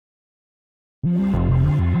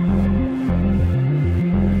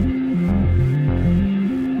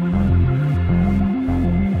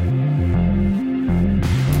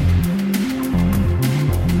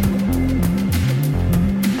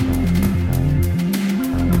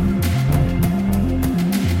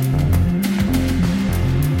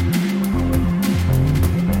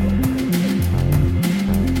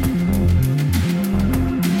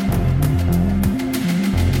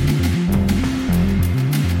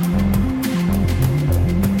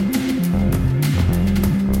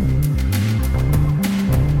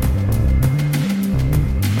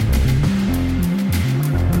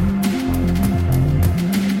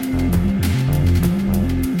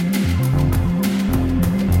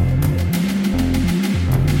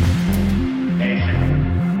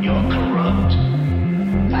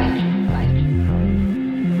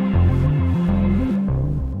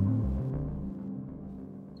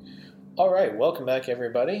Welcome back,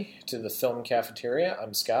 everybody, to the Film Cafeteria.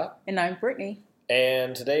 I'm Scott. And I'm Brittany.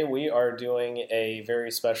 And today we are doing a very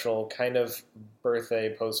special kind of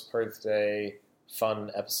birthday, post-birthday fun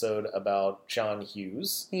episode about John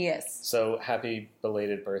Hughes. Yes. So happy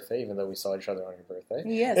belated birthday, even though we saw each other on your birthday.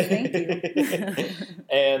 Yes, thank you.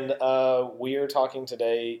 And we are talking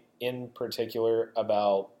today in particular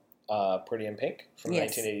about Pretty in Pink from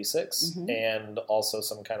 1986 and also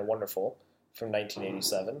Some Kind of Wonderful from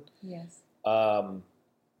 1987. Yes.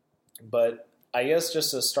 But I guess just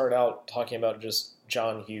to start out talking about just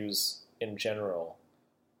John Hughes in general,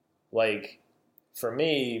 like for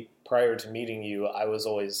me, prior to meeting you, I was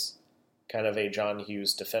always kind of a John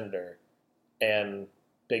Hughes defender and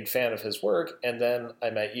big fan of his work. And then I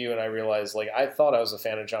met you and I realized, like, I thought I was a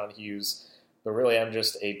fan of John Hughes, but really I'm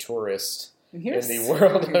just a tourist in the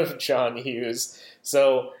world of John Hughes.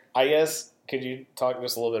 So I guess, could you talk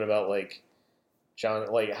just a little bit about, like,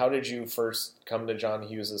 John, like, how did you first come to John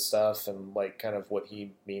Hughes' stuff and, like, kind of what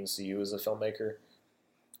he means to you as a filmmaker?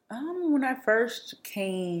 When I first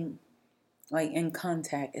came, like, in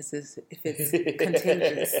contact, if it's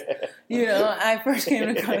contagious, I first came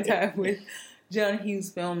in contact with John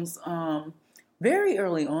Hughes films very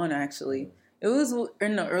early on, actually. It was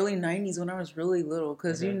in the early 90s when I was really little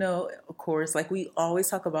because, of course, like we always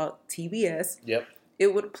talk about TBS. Yep.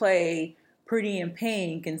 It would play Pretty in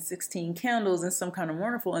Pink and 16 Candles and Some Kind of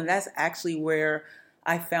Wonderful. And that's actually where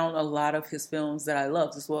I found a lot of his films that I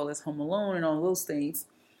loved, as well as Home Alone and all those things.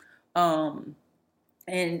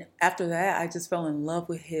 And after that, I just fell in love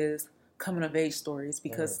with his coming-of-age stories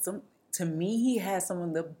because to me, he has some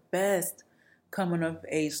of the best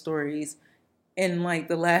coming-of-age stories in, like,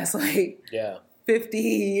 the last, 50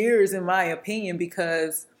 years, in my opinion,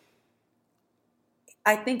 because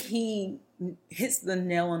I think he hits the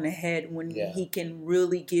nail on the head when he can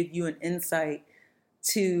really give you an insight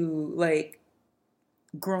to, like,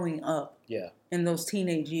 growing up in those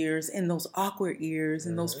teenage years, in those awkward years,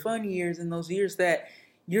 in those fun years, in those years that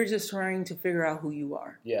you're just trying to figure out who you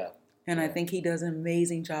are. Yeah. And I think he does an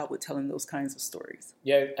amazing job with telling those kinds of stories.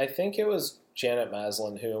 Yeah, I think it was Janet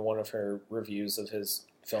Maslin who, in one of her reviews of his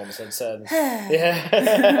films, had said,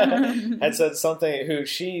 had said something, who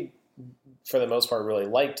she, for the most part, really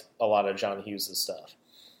liked a lot of John Hughes' stuff.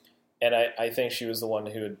 And I think she was the one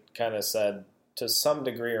who had kind of said, to some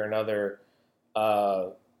degree or another,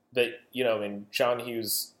 that, John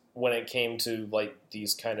Hughes, when it came to, like,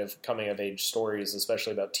 these kind of coming-of-age stories,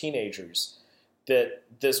 especially about teenagers, that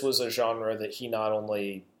this was a genre that he not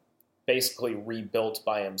only basically rebuilt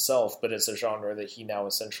by himself, but it's a genre that he now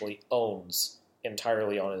essentially owns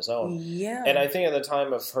entirely on his own. Yeah. And I think at the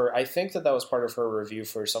time of her, I think that was part of her review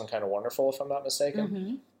for Some Kind of Wonderful, if I'm not mistaken.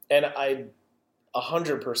 Mm-hmm. And I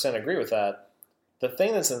 100% agree with that. The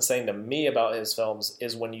thing that's insane to me about his films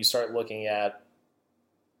is when you start looking at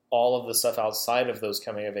all of the stuff outside of those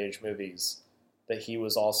coming-of-age movies that he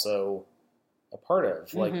was also a part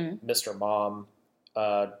of, like Mr. Mom,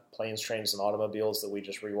 Planes, Trains, and Automobiles that we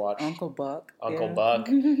just rewatched. Uncle Buck.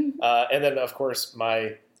 And then, of course,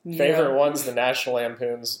 my favorite ones, the National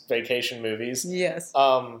Lampoon's vacation movies. Yes.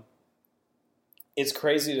 It's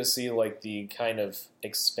crazy to see, like, the kind of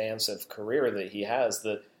expansive career that he has,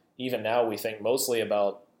 that even now we think mostly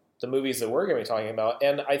about the movies that we're going to be talking about.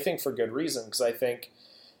 And I think for good reason, because I think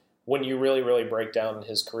when you really, really break down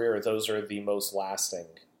his career, those are the most lasting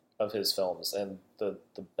of his films and the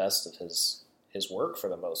best of his work for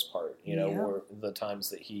the most part. Were the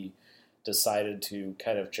times that he decided to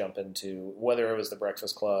kind of jump into, whether it was The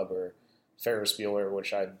Breakfast Club or Ferris Bueller,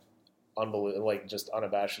 which I just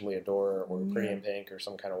unabashedly adore, or Pretty in Pink or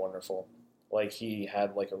Some Kind of Wonderful. Like, he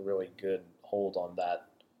had, like, a really good hold on that,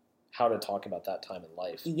 how to talk about that time in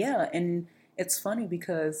life. Yeah, and it's funny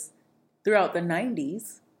because throughout the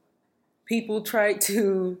 90s, people tried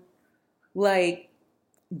to, like,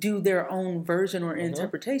 do their own version or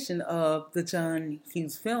interpretation of the John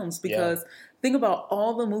Hughes films, because think about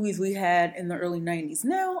all the movies we had in the early 90s.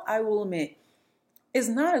 Now, I will admit, it's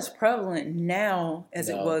not as prevalent now as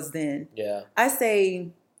it was then. Yeah. I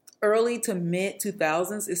say early to mid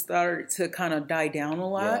 2000s, it started to kind of die down a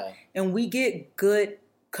lot. Yeah. And we get good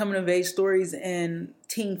coming-of-age stories and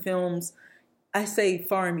teen films, I say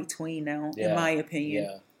far in between now, in my opinion.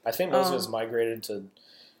 Yeah. I think most of it's migrated to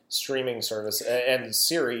streaming service and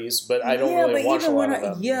series, but I don't really watch a lot of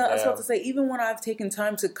them. Yeah, I was about to say, even when I've taken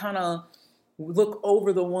time to kind of look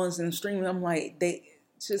over the ones in streaming, I'm like, they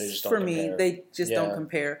just for me, they just don't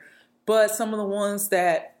compare. But some of the ones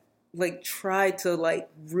that, like, try to, like,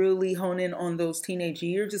 really hone in on those teenage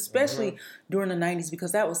years, especially during the 90s,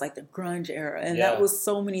 because that was, like, the grunge era. And that was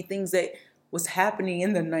so many things that was happening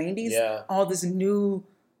in the 90s. Yeah. All this new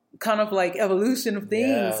kind of like evolution of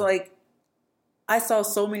things. Yeah. Like, I saw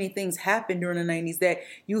so many things happen during the 90s that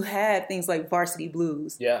you had things like Varsity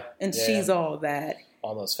Blues. Yeah. And Yeah. She's All That.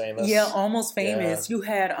 Almost Famous. Yeah, Almost Famous. Yeah. You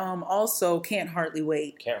had also Can't Hardly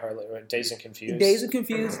Wait. Can't Hardly Wait. Dazed and Confused. Dazed and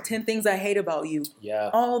Confused, 10 Things I Hate About You. Yeah.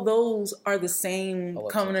 All those are the same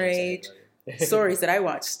coming of age stories that I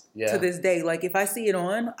watch to this day. Like, if I see it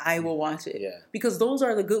on, I will watch it. Yeah. Because those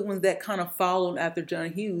are the good ones that kind of followed after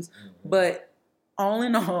John Hughes. Mm-hmm. But all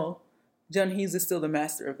in all, John Hughes is still the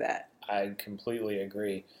master of that. I completely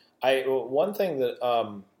agree. One thing that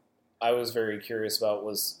I was very curious about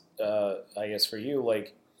was, I guess for you,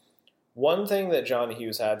 like, one thing that John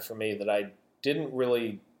Hughes had for me that I didn't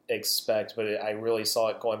really expect, but I really saw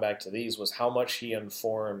it going back to these, was how much he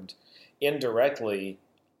informed indirectly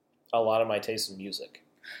a lot of my taste in music.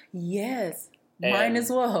 Yes. Mine as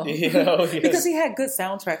well. Because he had good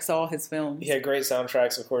soundtracks to all his films. He had great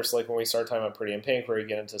soundtracks, of course, like when we start talking about Pretty in Pink, where you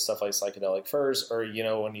get into stuff like Psychedelic Furs, or,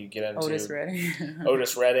 when you get into Otis Redding.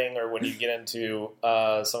 Otis Redding, or when you get into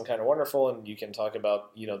Some Kind of Wonderful, and you can talk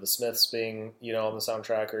about, the Smiths being, on the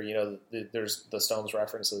soundtrack, or, there's the Stones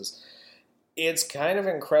references. It's kind of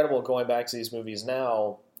incredible going back to these movies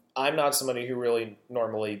now. I'm not somebody who really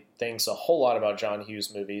normally thinks a whole lot about John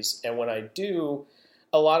Hughes movies, and when I do,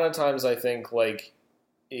 a lot of times I think, like,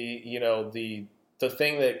 the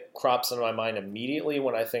thing that crops into my mind immediately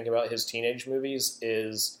when I think about his teenage movies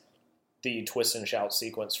is the twist and shout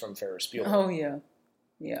sequence from Ferris Bueller. Oh, yeah.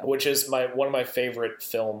 Yeah. Which is one of my favorite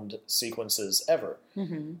filmed sequences ever.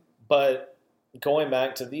 Mm-hmm. But going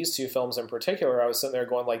back to these two films in particular, I was sitting there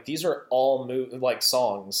going, like, these are all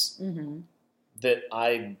songs mm-hmm. that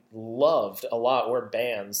I loved a lot, or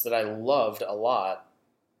bands that I loved a lot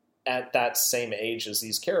at that same age as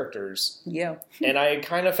these characters. Yeah. And I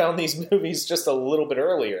kind of found these movies just a little bit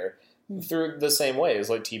earlier through the same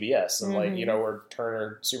ways, like TBS and mm-hmm. or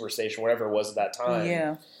Turner Superstation, whatever it was at that time.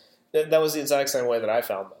 Yeah. That was the exact same way that I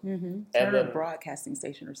found them. Mm-hmm. Turner Broadcasting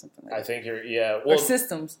Station or something like that. I think well, or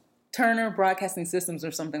Systems. Turner Broadcasting Systems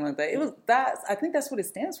or something like that. It was that. I think that's what it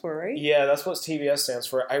stands for, right? Yeah, that's what TBS stands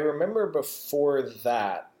for. I remember before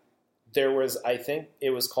that, there was, I think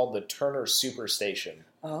it was called the Turner Superstation.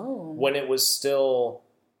 Oh. When it was still,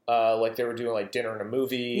 like they were doing like Dinner and a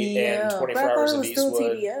Movie and 24 Hours of Eastwood.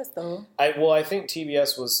 Still TBS though. I think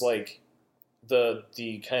TBS was like the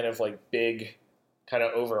kind of like big kind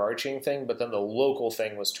of overarching thing, but then the local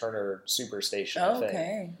thing was Turner Superstation.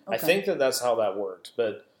 Okay. I think that's how that worked,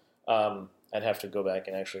 but I'd have to go back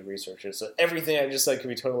and actually research it. So everything I just said could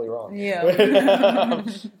be totally wrong. Yeah.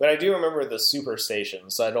 But I do remember the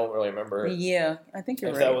Superstation, so I don't really remember. Yeah, I think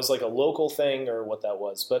you're if right. that was like a local thing or what that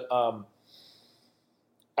was. But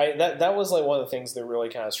that was like one of the things that really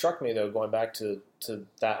kind of struck me, though, going back to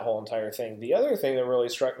that whole entire thing. The other thing that really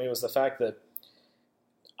struck me was the fact that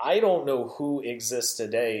I don't know who exists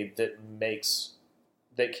today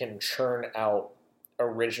that can churn out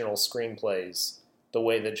original screenplays the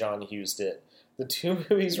way that John Hughes did. The two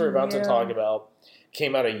movies we're about to talk about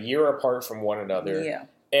came out a year apart from one another. Yeah.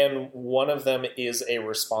 And one of them is a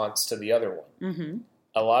response to the other one. Mm-hmm.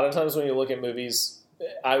 A lot of times when you look at movies,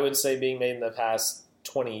 I would say being made in the past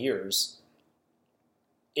 20 years,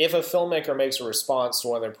 if a filmmaker makes a response to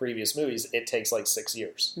one of their previous movies, it takes like 6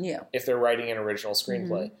 years. Yeah. If they're writing an original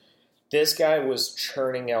screenplay. Mm-hmm. This guy was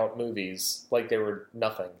churning out movies like they were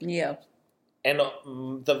nothing. Yeah. And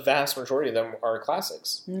the vast majority of them are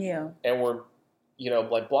classics. Yeah. And were,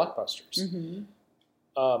 like blockbusters. Mm-hmm.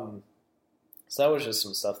 So that was just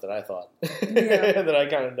some stuff that I thought that I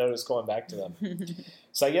kind of noticed going back to them.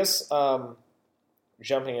 So I guess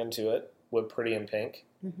jumping into it with Pretty in Pink,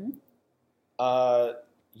 mm-hmm.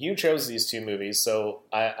 You chose these two movies, so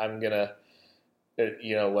I'm going to,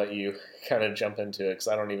 let you kind of jump into it because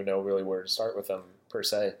I don't even know really where to start with them per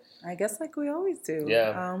se. I guess like we always do.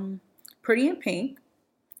 Yeah. Pretty in Pink.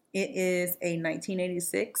 It is a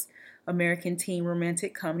 1986 American teen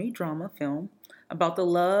romantic comedy drama film about the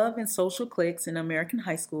love and social cliques in American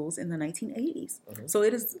high schools in the 1980s. Mm-hmm. So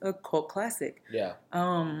it is a cult classic. Yeah.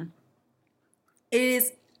 It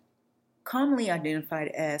is commonly identified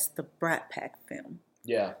as the Brat Pack film.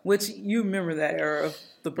 Yeah. Which you remember that era of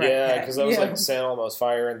the Brat Pack. Yeah, because that was like San Almost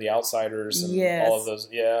Fire and The Outsiders and all of those.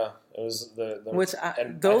 Yeah. It was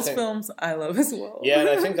those films I love as well. Yeah, and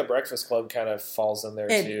I think The Breakfast Club kind of falls in there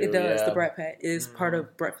too. It does. Yeah. The Brat Pack is part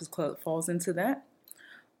of Breakfast Club, falls into that.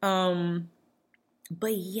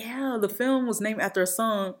 But yeah, the film was named after a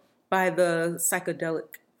song by the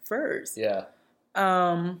Psychedelic Furs. Yeah.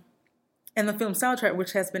 And the film soundtrack,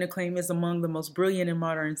 which has been acclaimed as among the most brilliant in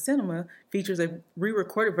modern cinema, features a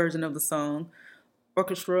re-recorded version of the song.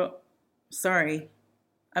 Sorry,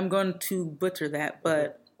 I'm going to butcher that,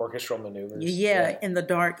 but orchestral maneuvers. Yeah, In the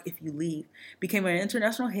Dark, If You Leave, became an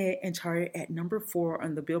international hit and charted at number 4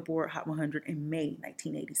 on the Billboard Hot 100 in May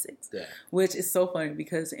 1986. Yeah. Which is so funny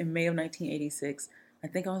because in May of 1986, I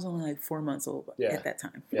think I was only like 4 months old at that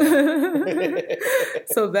time. Yeah.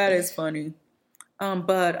 So that is funny.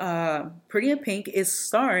 But Pretty in Pink is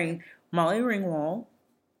starring Molly Ringwald,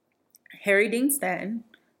 Harry Dean Stanton,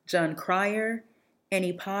 John Cryer,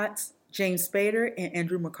 Annie Potts, James Spader, and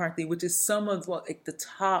Andrew McCarthy, which is some of like the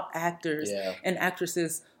top actors and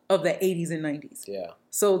actresses of the 80s and 90s. Yeah.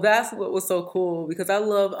 So that's what was so cool because I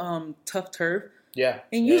love Tough Turf. Yeah.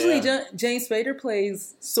 And usually James Spader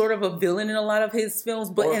plays sort of a villain in a lot of his films,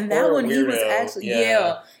 but in that one he was actually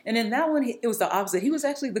and in that one it was the opposite. He was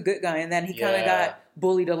actually the good guy, and then he kind of got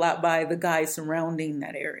bullied a lot by the guys surrounding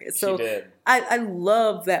that area. So I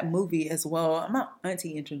love that movie as well. My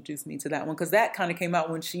auntie introduced me to that one because that kind of came out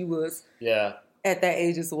when she was at that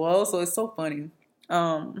age as well. So it's so funny.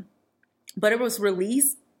 But it was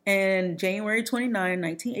released in January 29,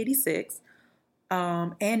 1986.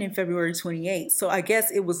 And in February 28th. So I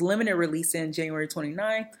guess it was limited release in January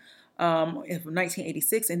 29th of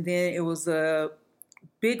 1986. And then it was a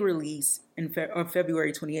big release in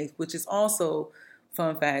February 28th, which is also,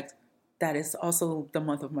 fun fact, that is also the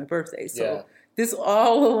month of my birthday. So this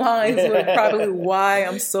all aligns with probably why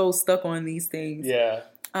I'm so stuck on these things. Yeah.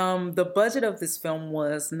 The budget of this film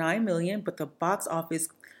was $9 million, but the box office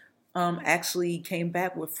actually came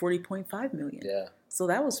back with $40.5 million. Yeah. So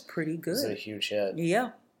that was pretty good. It was a huge hit.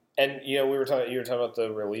 Yeah. And you were talking about the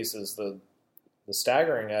releases, the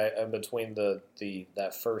staggering between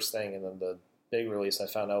that first thing and then the big release. I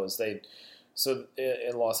found out was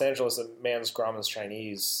in Los Angeles at Mann's Grauman's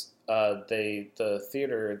Chinese, the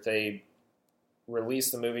theater, they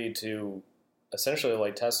released the movie to essentially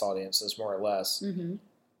like test audiences more or less. Mm-hmm.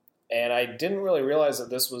 And I didn't really realize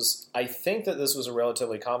that I think that this was a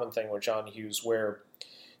relatively common thing with John Hughes, where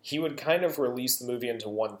he would kind of release the movie into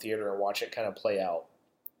one theater and watch it kind of play out.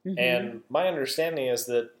 Mm-hmm. And my understanding is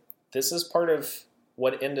that this is part of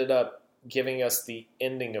what ended up giving us the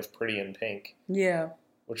ending of Pretty in Pink. Yeah.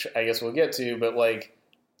 Which I guess we'll get to, but like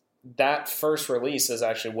that first release is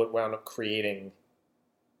actually what wound up creating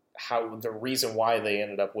the reason why they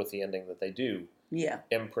ended up with the ending that they do. Yeah.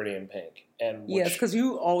 In Pretty in Pink. And yes, because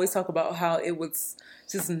you always talk about how it was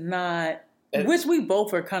just not... Which we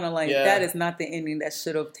both are kind of like, that is not the ending that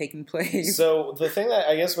should have taken place. So the thing that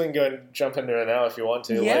I guess we can go and jump into it now if you want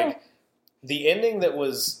to. Yeah. Like the ending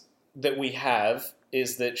that we have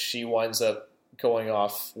is that she winds up going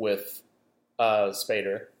off with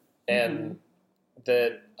Spader, and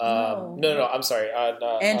that no, I'm sorry,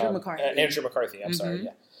 Andrew McCarthy. Andrew McCarthy. I'm sorry.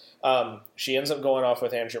 Yeah, she ends up going off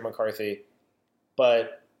with Andrew McCarthy,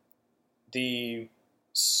 but the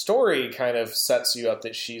story kind of sets you up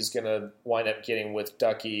that she's going to wind up getting with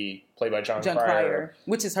Ducky, played by John Cryer,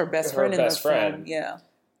 which is her best friend in the film. Yeah.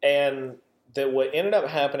 And that what ended up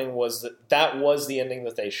happening was that was the ending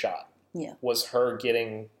that they shot. Yeah. Was her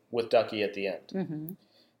getting with Ducky at the end. Mm-hmm.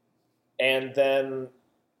 And then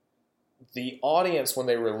the audience, when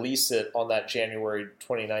they released it on that January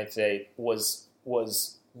 29th date, was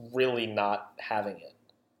really not having it.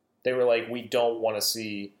 They were like, we don't want to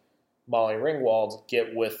see Molly Ringwald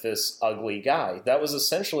get with this ugly guy. That was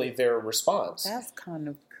essentially their response. That's kind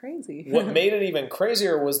of crazy. What made it even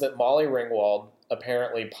crazier was that Molly Ringwald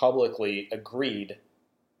apparently publicly agreed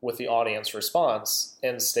with the audience response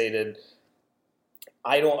and stated,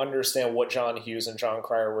 I don't understand what John Hughes and John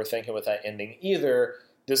Cryer were thinking with that ending either.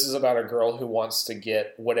 This is about a girl who wants to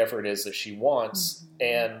get whatever it is that she wants,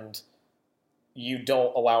 and you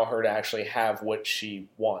don't allow her to actually have what she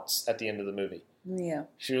wants at the end of the movie. Yeah.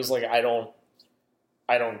 She was like, I don't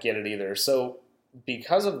get it either. So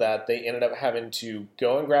because of that, they ended up having to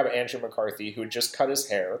go and grab Andrew McCarthy, who had just cut his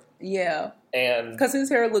hair. Yeah. And because his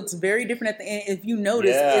hair looks very different at the end. If you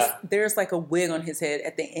notice, there's like a wig on his head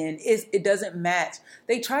at the end. It doesn't match.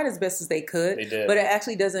 They tried as best as they could. They did. But it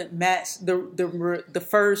actually doesn't match the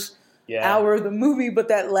first hour of the movie. But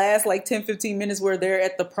that last like 10, 15 minutes where they're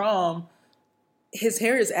at the prom, his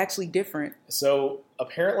hair is actually different. So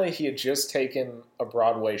apparently he had just taken a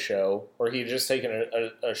Broadway show, or he had just taken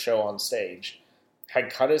a show on stage, had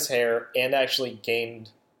cut his hair, and actually gained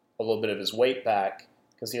a little bit of his weight back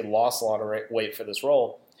because he had lost a lot of weight for this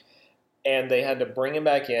role. And they had to bring him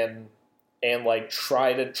back in and like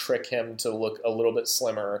try to trick him to look a little bit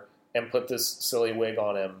slimmer and put this silly wig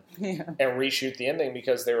on him and reshoot the ending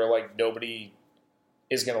because they were like, nobody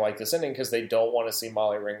is going to like this ending because they don't want to see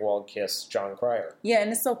Molly Ringwald kiss John Cryer. Yeah,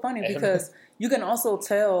 and it's so funny because you can also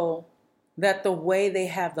tell that the way they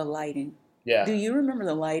have the lighting Yeah. Do you remember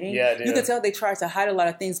the lighting? Yeah, I do. You could tell they tried to hide a lot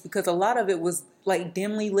of things because a lot of it was like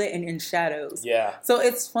dimly lit and in shadows. Yeah. So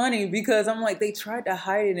it's funny because I'm like, they tried to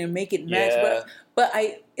hide it and make it match, but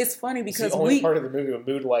it's funny because it's the only part of the movie with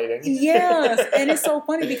mood lighting. Yes, and it's so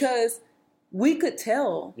funny because we could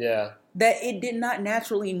tell that it did not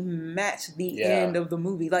naturally match the end of the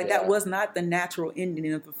movie. Like that was not the natural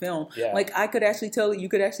ending of the film. Yeah. Like I could actually tell it, you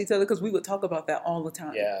could actually tell it because we would talk about that all the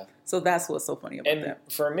time. Yeah. So that's what's so funny about that.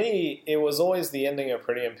 And for me, it was always the ending of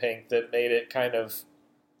Pretty in Pink that made it kind of.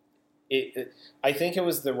 I think it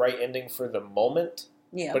was the right ending for the moment.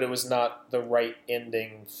 Yeah. But it was not the right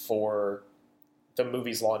ending for the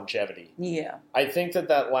movie's longevity. Yeah. I think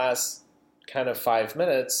that last kind of 5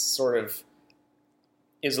 minutes sort of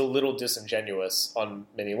is a little disingenuous on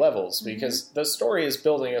many levels because the story is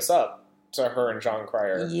building us up to her and John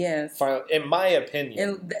Cryer. Yes. In my opinion.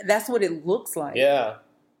 And that's what it looks like. Yeah.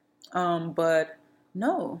 But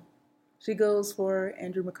no. She goes for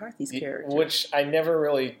Andrew McCarthy's character. Which I never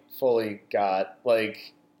really fully got.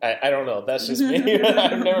 Like, I don't know. That's just me.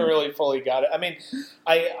 I've never really fully got it. I mean,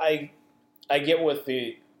 I get what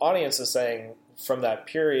the audience is saying from that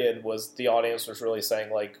period was the audience was really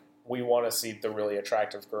saying, like, we want to see the really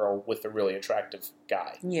attractive girl with the really attractive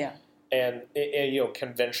guy. Yeah. And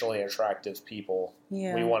conventionally attractive people,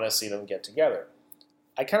 we want to see them get together.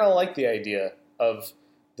 I kind of like the idea of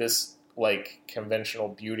this, like, conventional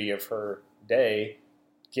beauty of her day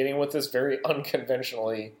getting with this very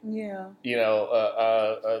unconventionally,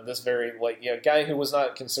 this very, like, guy who was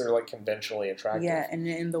not considered, like, conventionally attractive. Yeah, and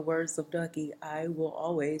in the words of Ducky, I will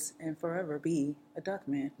always and forever be a duck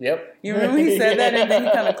man. Yep. You remember he said that and then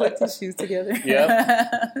he kind of clicked his shoes together?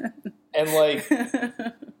 Yep. And, like,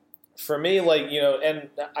 for me, like, and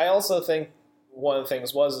I also think one of the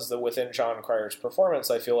things is that within John Cryer's performance,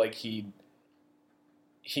 I feel like he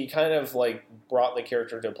kind of, like, brought the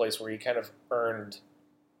character to a place where he kind of earned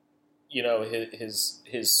his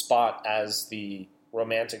spot as the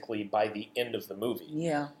romantic lead by the end of the movie.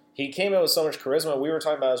 Yeah. He came in with so much charisma. We were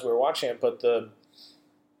talking about as we were watching it, but the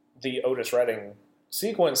Otis Redding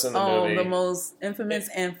sequence in the movie. Oh, the most infamous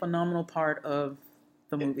and phenomenal part of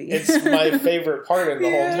the movie. It's my favorite part in the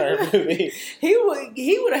whole entire movie. He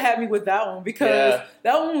would have had me with that one because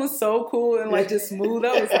that one was so cool and like just smooth.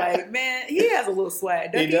 I was like, man, he has a little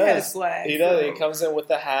swag. He has swag. He does. He comes in with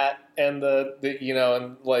the hat and the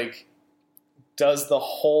and like does the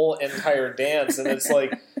whole entire dance, and it's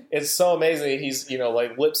like it's so amazing. He's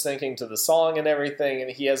like lip syncing to the song and everything, and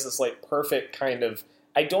he has this like perfect kind of.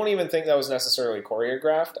 I don't even think that was necessarily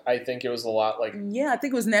choreographed. I think it was a lot like... Yeah, I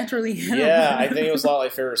think it was naturally him. Yeah, I think it was a lot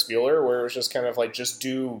like Ferris Bueller, where it was just kind of like, just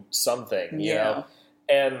do something, you know?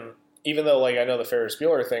 And even though, like, I know the Ferris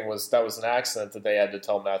Bueller thing was an accident that they had to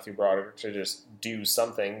tell Matthew Broderick to just do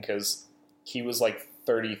something, because he was, like,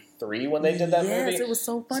 33 when they did that movie. Yes, it was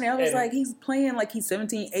so funny. I was like, he's playing like he's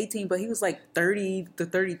 17, 18, but he was like 30 to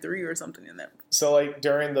 33 or something in that. So, like,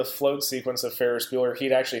 during the float sequence of Ferris Bueller,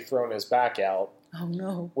 he'd actually thrown his back out. Oh,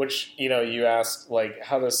 no. Which, you ask, like,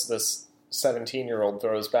 how does this 17-year-old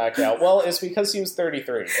throw his back out? Well, it's because he was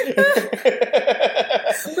 33. But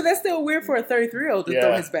that's still weird for a 33-year-old to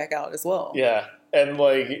throw his back out as well. Yeah. And,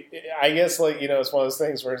 like, I guess, like, it's one of those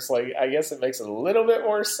things where it's like, I guess it makes a little bit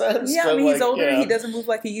more sense. Yeah, but, I mean, he's like, older and he doesn't move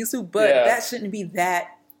like he used to, but that shouldn't be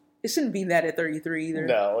that. It shouldn't be that at 33 either.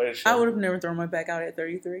 No, it shouldn't. I would have never thrown my back out at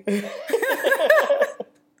 33.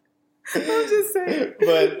 I'm just saying.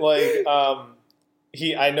 But, like,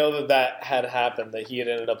 I know that had happened, that he had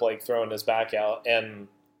ended up, like, throwing his back out, and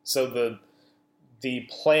so the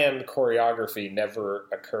planned choreography never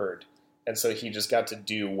occurred, and so he just got to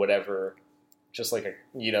do whatever, just like,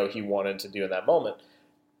 he wanted to do in that moment.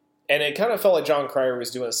 And it kind of felt like John Cryer was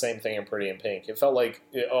doing the same thing in Pretty in Pink. It felt like,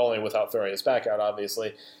 only without throwing his back out,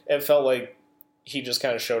 obviously, it felt like he just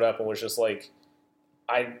kind of showed up and was just like,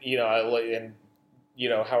 Howard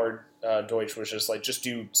Deutsch was just like, just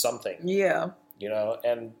do something. Yeah.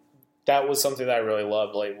 And that was something that I really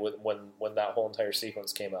loved, like, when that whole entire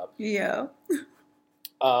sequence came up. Yeah.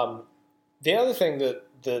 The other thing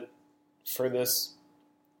that for this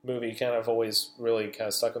movie kind of always really kind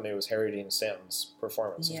of stuck with me was Harry Dean Stanton's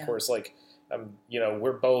performance. Yeah. Of course, like,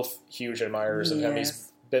 we're both huge admirers of him.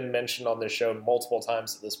 He's been mentioned on this show multiple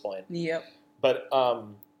times at this point. Yep. But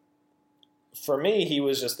for me, he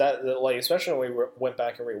was just that like, especially when we went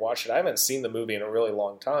back and rewatched it. I haven't seen the movie in a really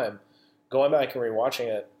long time. Going back and rewatching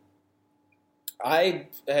it, I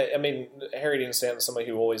mean, Harry Dean Stanton is somebody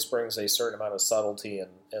who always brings a certain amount of subtlety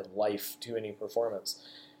and life to any performance.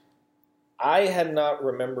 I had not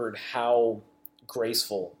remembered how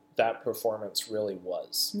graceful that performance really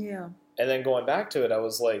was. Yeah. And then going back to it, I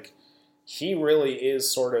was like, he really is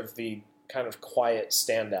sort of the kind of quiet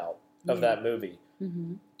standout of that movie.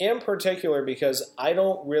 Mm-hmm. In particular, because I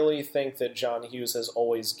don't really think that John Hughes has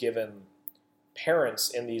always given parents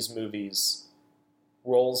in these movies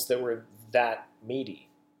roles that were that meaty.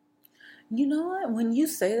 You know what? When you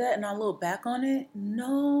say that and I look back on it,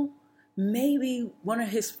 no, maybe one of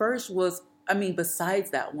his first was,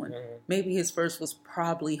 besides that one, maybe his first was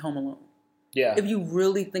probably Home Alone. Yeah. If you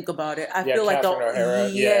really think about it, I Yeah, feel like Catherine O'Hara.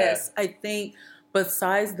 yes, I think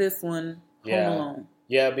besides this one, Yeah. Home Alone.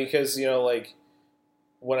 Yeah, because, like,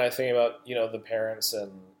 when I think about, the parents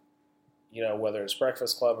and, whether it's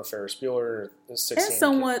Breakfast Club or Ferris Bueller or 16... And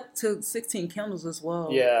somewhat to 16 Candles as well.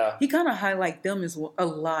 Yeah. He kind of highlight them as well, a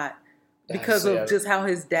lot because of just how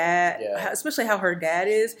his dad, especially how her dad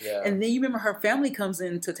is. Yeah. And then you remember her family comes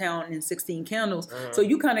into town in 16 Candles. Mm-hmm. So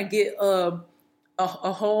you kind of get a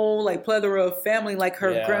whole like plethora of family, like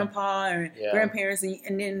her grandpa and grandparents,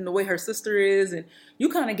 and then the way her sister is, and you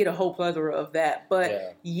kind of get a whole plethora of that.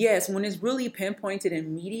 But yes, when it's really pinpointed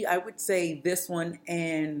and meaty, I would say this one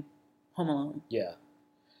and Home Alone. Yeah,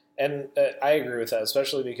 and I agree with that,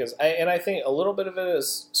 especially because I think a little bit of it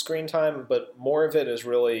is screen time, but more of it is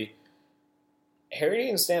really Harry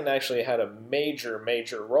Dean Stanton actually had a major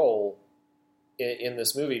role in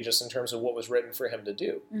this movie, just in terms of what was written for him to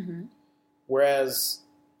do. Mm-hmm. Whereas,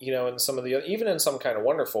 in some of the, even in Some Kind of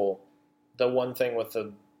Wonderful, the one thing with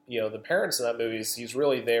the parents in that movie is he's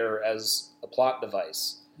really there as a plot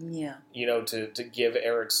device. Yeah. To give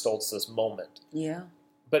Eric Stoltz this moment. Yeah.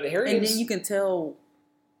 But Harry, and then you can tell,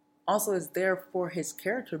 also it's there for his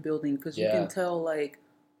character building, because you can tell like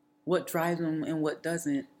what drives him and what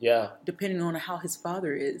doesn't. Yeah. Depending on how his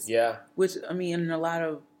father is. Yeah. Which, in a lot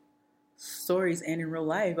of stories and in real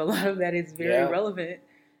life, a lot of that is very relevant.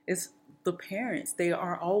 It's the parents. They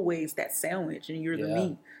are always that sandwich and you're the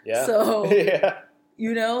meat. Yeah. So,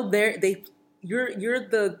 you're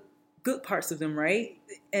the good parts of them, right?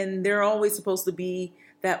 And they're always supposed to be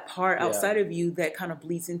that part outside of you that kind of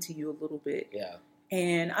bleeds into you a little bit. Yeah.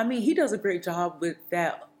 And he does a great job with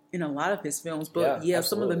that in a lot of his films, but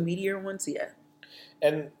some of the meatier ones,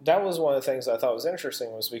 And that was one of the things I thought was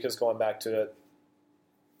interesting, was because going back to it,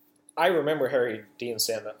 I remember Harry Dean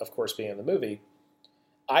Stanton, of course, being in the movie.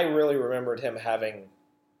 I really remembered him having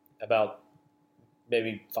about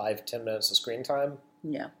maybe 5-10 minutes of screen time.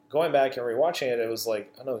 Yeah. Going back and rewatching it, it was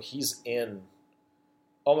like, oh no, he's in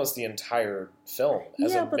almost the entire film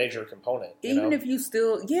as a major component. Even if you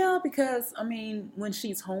still, because, when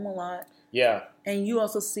she's home a lot. Yeah. And you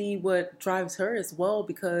also see what drives her as well,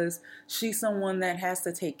 because she's someone that has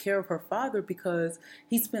to take care of her father because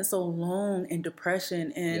he spent so long in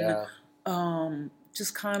depression and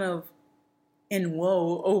just kind of in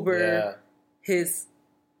woe over his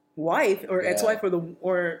wife or ex-wife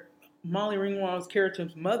or Molly Ringwald's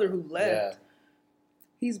character's mother who left. Yeah.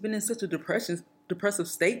 He's been in such a depressive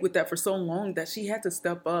state with that for so long that she had to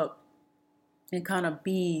step up and kind of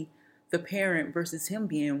be the parent versus him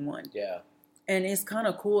being one. Yeah. And it's kind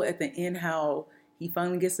of cool at the end how he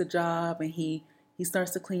finally gets a job and he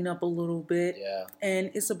starts to clean up a little bit. Yeah.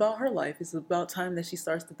 And it's about her life. It's about time that she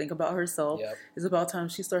starts to think about herself. Yep. It's about time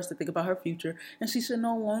she starts to think about her future. And she should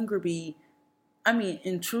no longer be,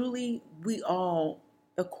 and truly, we all,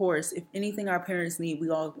 of course, if anything our parents need, we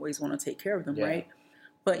always want to take care of them, right?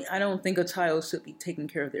 But I don't think a child should be taking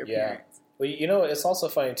care of their parents. Well, it's also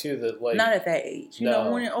funny, too, that, like... Not at that age.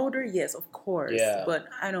 When you're older, yes, of course. Yeah. But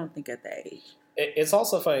I don't think at that age. It's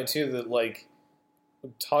also funny, too, that, like,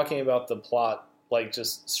 talking about the plot, like,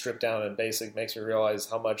 just stripped down and basic makes me realize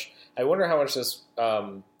how much... I wonder how much this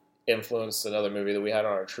influenced another movie that we had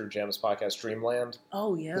on our True Gems podcast, Dreamland.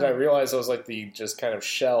 Oh, yeah. Because I realized it was, like, the just kind of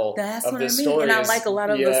shell of this story. And I like a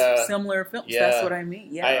lot of the similar films. Yeah. That's what I mean.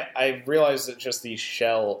 Yeah. I realized that just the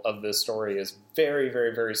shell of this story is very,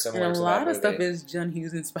 very, very similar to that movie. And a lot of stuff is John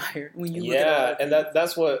Hughes inspired when you look at it. And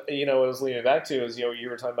that's what, it was leading back to is, you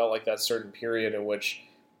were talking about, like, that certain period in which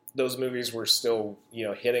those movies were still,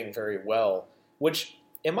 hitting very well. Which,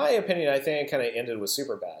 in my opinion, I think it kind of ended with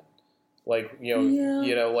Superbad. Like, when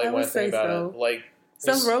I think about it, like...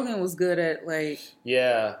 Seth Rogen was good at, like...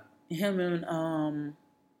 Yeah. Him and,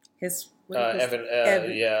 his... Evan,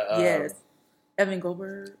 yes. Evan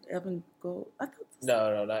Goldberg. I thought...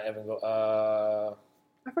 No, not Evan Goldberg.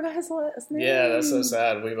 I forgot his last name. Yeah, that's so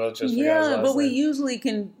sad. We both just forgot his last name. But we usually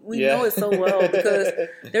know it so well because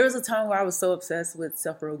there was a time where I was so obsessed with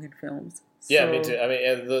Seth Rogen films. So, yeah, me too.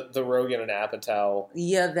 The Rogen and Apatow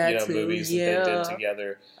movies that they did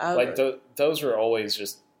together. Those were always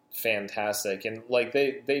just fantastic. And like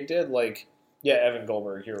they did like Evan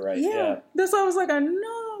Goldberg, you're right. Yeah. That's why I was like, I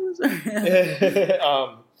know.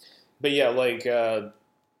 But yeah, like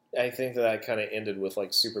I think that kind of ended with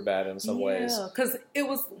like Superbad in some ways. Yeah, because it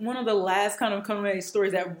was one of the last kind of coming of age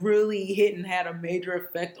stories that really hit and had a major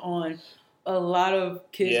effect on a lot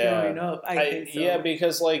of kids growing up. I think so. Yeah,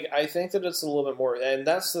 because like I think that it's a little bit more, and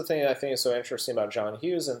that's the thing I think is so interesting about John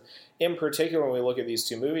Hughes, and in particular when we look at these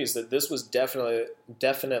two movies, that this was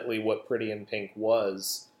definitely what Pretty in Pink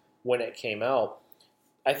was when it came out.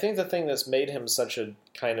 I think the thing that's made him such a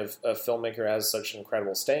kind of a filmmaker, has such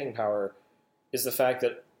incredible staying power, is the fact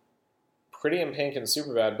that Pretty in Pink and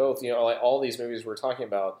Superbad both, like all these movies we're talking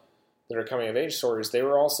about that are coming of age stories, they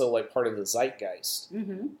were also like part of the zeitgeist.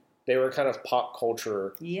 Mm-hmm. They were kind of pop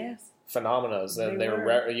culture phenomena, and they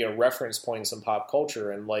were reference points in pop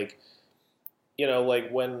culture. And like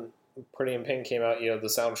when Pretty in Pink came out, the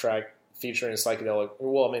soundtrack featuring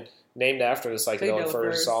psychedelic, named after the psychedelic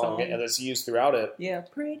first song, and it's used throughout it. Yeah,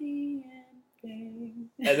 Pretty in Pink.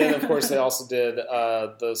 And then, of course, they also did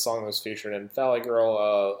the song that was featured in Valley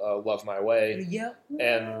Girl, Love My Way. Yep.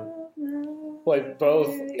 And like both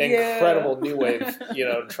incredible new wave,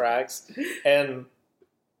 tracks. And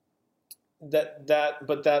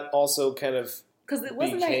that also kind of, because it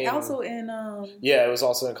wasn't also in it was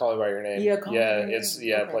also in Call Me by Your Name. It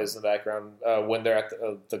plays in the background when they're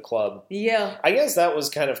at the club. Yeah, I guess that was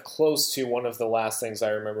kind of close to one of the last things I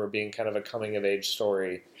remember being kind of a coming of age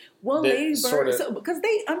story. Well, Lady Bird, because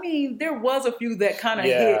there was a few that kind of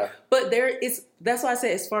hit, but that's why I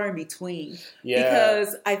said it's far in between. Yeah,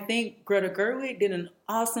 because I think Greta Gerwig did an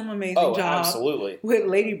amazing job. Absolutely. With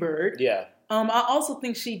Lady Bird. Yeah. I also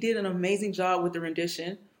think she did an amazing job with the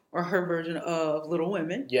rendition or her version of Little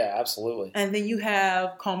Women. Yeah, absolutely. And then you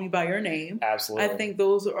have Call Me by Your Name. Absolutely. I think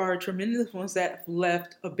those are tremendous ones that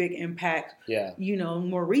left a big impact. Yeah.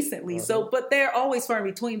 More recently. Mm-hmm. So, but they're always far in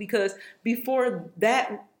between, because before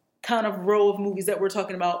that kind of row of movies that we're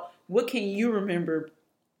talking about, what can you remember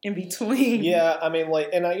in between? Yeah,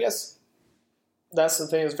 and I guess that's the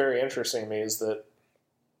thing that's very interesting to me, is that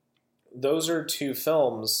those are two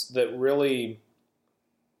films that really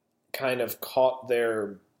kind of caught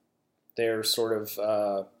their sort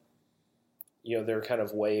of, their kind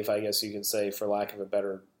of wave, I guess you can say, for lack of a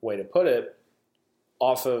better way to put it,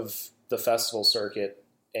 off of the festival circuit,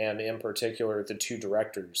 and in particular the two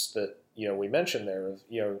directors that, we mentioned there.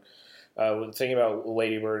 Thinking about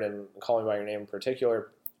Lady Bird and Calling by Your Name in particular,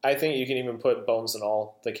 I think you can even put Bones and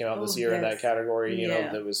All that came out this year in that category,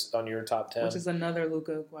 that was on your top 10. Which is another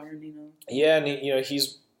Luca Guadagnino. Yeah, and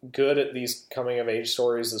he's good at these coming of age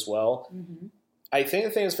stories as well. Mm-hmm. I think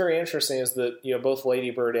the thing that's very interesting is that both Lady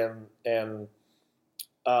Bird and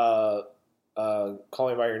Calling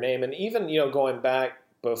by Your Name, and even going back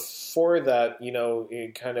before that,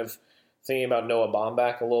 kind of thinking about Noah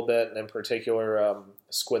Baumbach a little bit, and in particular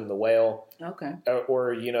Squid and the Whale. Okay.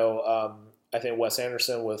 Or I think Wes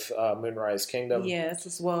Anderson with Moonrise Kingdom. Yes,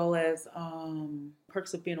 as well as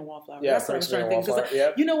Perks of Being a Wallflower. Yeah, that's what I was trying to think.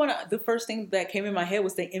 Yep. The first thing that came in my head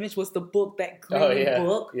was the image was the book, that green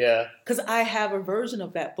book. Yeah. Because I have a version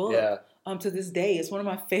of that book. Yeah. To this day, it's one of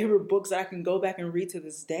my favorite books that I can go back and read to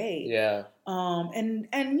this day. Yeah. And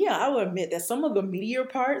I would admit that some of the meatier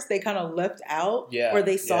parts they kind of left out, or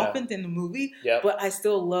they softened in the movie. Yep. But I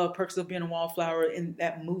still love Perks of Being a Wallflower in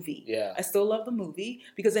that movie. Yeah. I still love the movie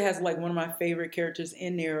because it has like one of my favorite characters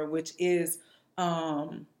in there, which is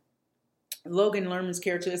Logan Lerman's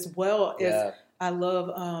character, as well as I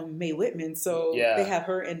love Mae Whitman. So they have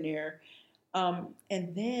her in there. And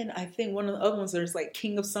then I think one of the other ones, there's like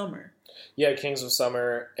King of Summer. Yeah, Kings of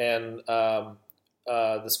Summer, and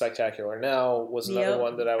The Spectacular Now was another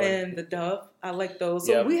one that I would... And The Dove. I like those.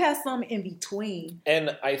 So we have some in between.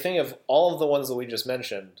 And I think of all of the ones that we just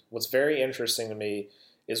mentioned, what's very interesting to me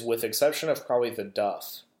is, with exception of probably The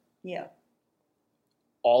Duff,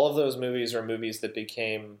 all of those movies are movies that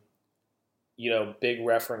became, big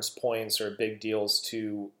reference points or big deals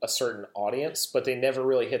to a certain audience, but they never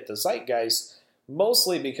really hit the zeitgeist,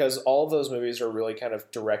 mostly because all of those movies are really kind of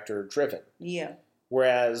director-driven. Yeah.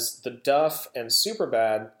 Whereas The Duff and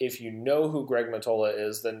Superbad, if you know who Greg Mottola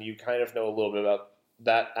is, then you kind of know a little bit about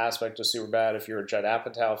that aspect of Superbad. If you're a Judd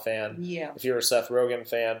Apatow fan, if you're a Seth Rogen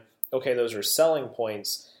fan, okay, those are selling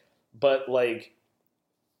points. But, like,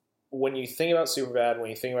 when you think about Superbad, when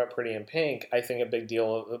you think about Pretty in Pink, I think a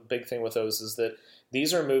big thing with those is that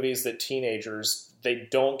these are movies that teenagers, they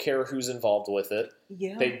don't care who's involved with it.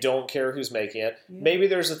 Yeah. They don't care who's making it. Yeah. Maybe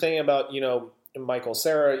there's a thing about, Michael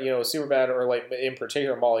Cera, Superbad, or like in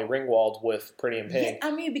particular Molly Ringwald with Pretty in Pink.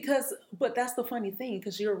 Yeah, but that's the funny thing,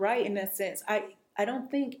 because you're right in that sense. I don't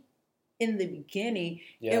think in the beginning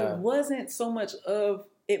it wasn't so much of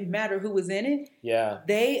it mattered who was in it. Yeah.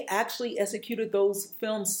 They actually executed those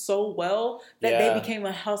films so well that they became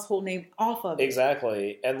a household name off of it.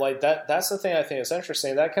 Exactly. And like that's the thing I think is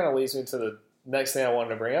interesting. That kind of leads me to the next thing I wanted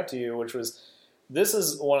to bring up to you, which was, this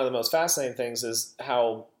is one of the most fascinating things, is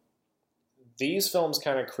how these films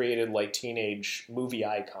kind of created like teenage movie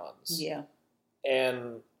icons. Yeah.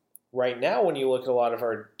 And right now, when you look at a lot of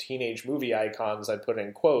our teenage movie icons, I put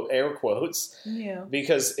in air quotes,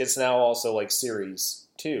 because it's now also like series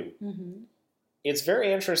too. Mm-hmm. It's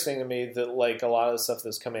very interesting to me that like a lot of the stuff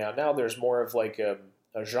that's coming out now, there's more of like a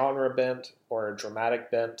genre bent or a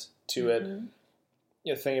dramatic bent to it.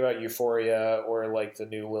 You know, think about Euphoria or like the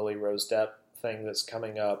new Lily Rose Depp thing that's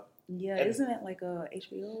coming up. Yeah, and isn't it like a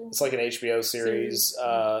HBO? It's like an HBO series.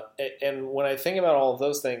 And when I think about all of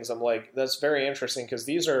those things, I'm like, that's very interesting, because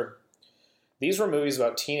these were movies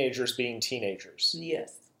about teenagers being teenagers.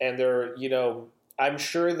 Yes. And they're, you know, I'm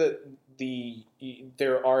sure that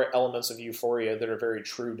there are elements of Euphoria that are very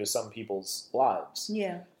true to some people's lives.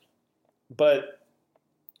 Yeah. But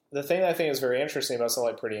the thing I think is very interesting about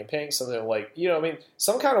something like Pretty in Pink, something like, you know, I mean,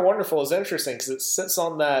 Some Kind of Wonderful is interesting because it sits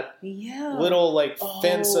on that little like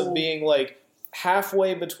fence of being like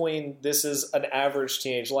halfway between this is an average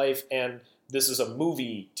teenage life and this is a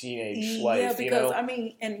movie teenage life. Yeah, because I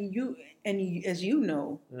mean, and as you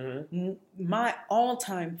know, my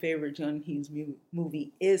all-time favorite John Hughes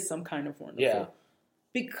movie is Some Kind of Wonderful. Yeah.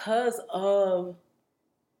 Because of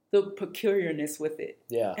the peculiarness with it.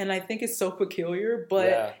 Yeah. And I think it's so peculiar,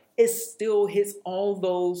 but it still hits all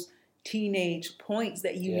those teenage points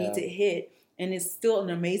that you need to hit. And it's still an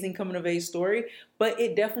amazing coming-of-age story. But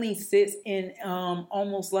it definitely sits in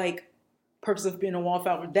almost like Perks of Being a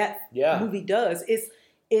Wallflower. That movie does.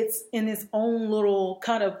 It's in its own little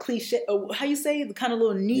kind of cliche, how you say, the kind of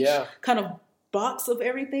little niche kind of box of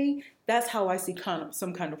everything. That's how I see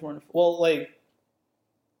Some Kind of Wonderful. Well, like,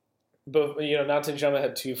 but you know, not to jump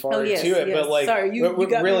ahead too far to it, but like, sorry, you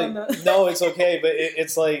got really, me on the... no, it's okay. But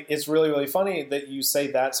it's like, it's really, really funny that you say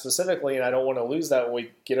that specifically, and I don't want to lose that when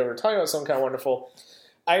we get over to talking about Some Kind of Wonderful.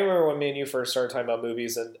 I remember when me and you first started talking about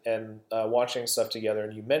movies and watching stuff together,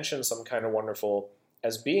 and you mentioned Some Kind of Wonderful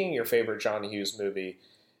as being your favorite John Hughes movie,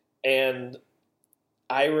 and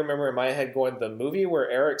I remember in my head going, the movie where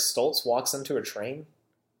Eric Stoltz walks into a train,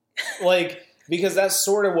 like. Because that's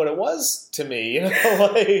sort of what it was to me, you know,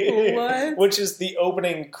 like, which is the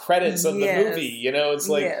opening credits of the movie, you know, it's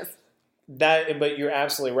like that, but you're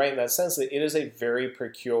absolutely right in that sense that it is a very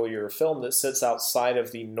peculiar film that sits outside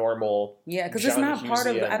of the normal. Yeah, because it's not part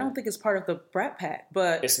of, I don't think it's part of the Brat Pack,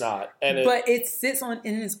 but it's not. But it sits in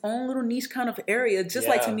its own little niche kind of area, just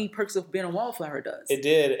like to me, Perks of Being a Wallflower does. It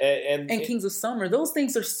did. And Kings of Summer. Those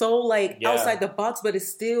things are so like outside the box, but it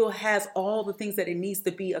still has all the things that it needs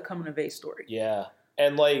to be a coming of age story. Yeah.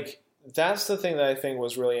 And like, that's the thing that I think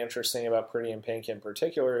was really interesting about Pretty in Pink in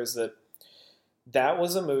particular, is that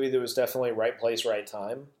was a movie that was definitely right place, right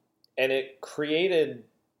time. And it created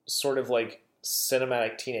sort of like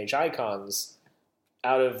cinematic teenage icons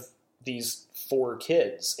out of these four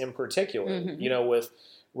kids in particular. You know, with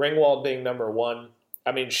Ringwald being number one.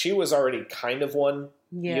 I mean, she was already kind of one,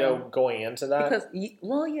 you know, going into that. Because,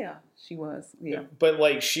 well, yeah, she was. Yeah. But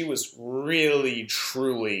like, she was really,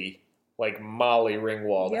 truly like Molly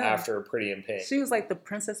Ringwald after Pretty in Pink. She was like the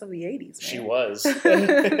princess of the 80s, man. She was.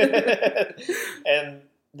 And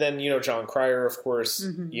then, you know, John Cryer, of course,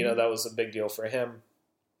 you know, that was a big deal for him.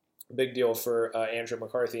 Big deal for Andrew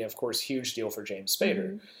McCarthy. And of course, huge deal for James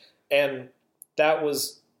Spader. And that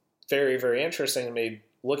was very, very interesting to me,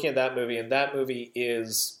 looking at that movie. And that movie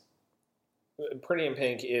is, Pretty in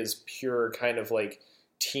Pink is pure kind of like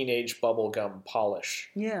teenage bubblegum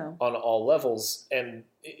polish on all levels. And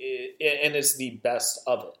it's the best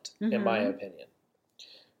of it, in my opinion.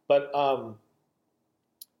 But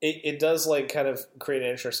it does like kind of create an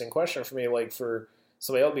interesting question for me, like for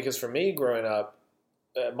somebody else, because for me growing up,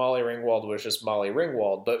 Molly Ringwald was just Molly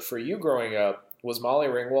Ringwald. But for you growing up, was Molly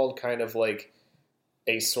Ringwald kind of like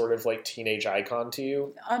a sort of like teenage icon to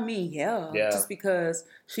you? I mean, yeah. Just because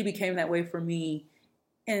she became that way for me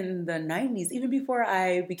in the 90s, even before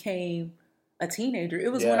I became a teenager.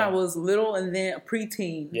 It was when I was little and then a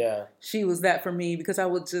preteen. Yeah. She was that for me, because I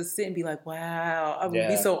would just sit and be like, wow. I would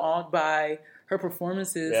be so awed by her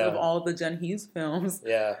performances of all the John Hughes films.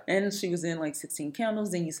 Yeah. And she was in like 16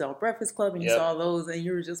 Candles, then you saw Breakfast Club and you saw those and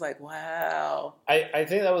you were just like, wow. I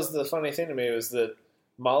think that was the funny thing to me, was that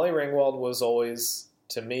Molly Ringwald was always,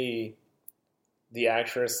 to me, the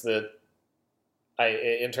actress that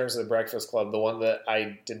in terms of the Breakfast Club, the one that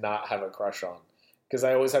I did not have a crush on. Because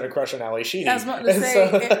I always had a crush on Ali Sheedy. I was about to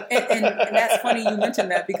say, and that's funny you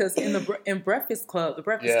mentioned that, because in Breakfast Club,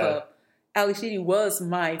 Club, Ali Sheedy was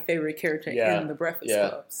my favorite character in The Breakfast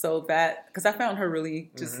Club. So that, because I found her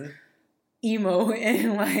really just emo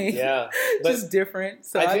and like just different.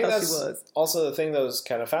 So I thought she was. Also, the thing that was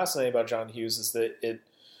kind of fascinating about John Hughes is that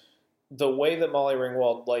the way that Molly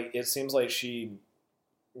Ringwald, like, it seems like she,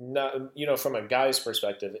 not, you know, from a guy's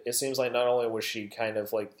perspective, it seems like not only was she kind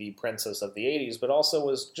of like the princess of the 80s, but also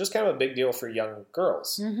was just kind of a big deal for young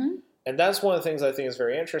girls. Mm-hmm. And that's one of the things I think is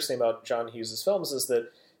very interesting about John Hughes' films is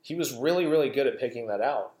that he was really, really good at picking that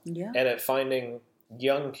out. Yeah. And at finding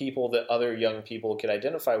young people that other young people could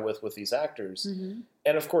identify with these actors. Mm-hmm.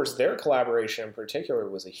 And of course, their collaboration in particular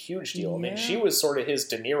was a huge deal. Yeah. I mean, she was sort of his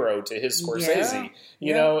De Niro to his Scorsese. Yeah.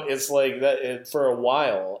 You know, it's like that for a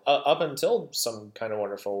while, up until Some Kind of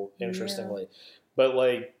Wonderful, interestingly. Yeah. But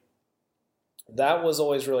like, that was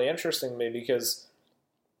always really interesting to me because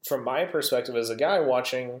from my perspective as a guy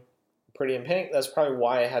watching Pretty in Pink, that's probably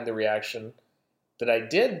why I had the reaction that I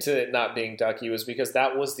did to it not being Ducky, was because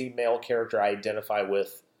that was the male character I identify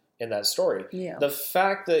with in that story. Yeah. The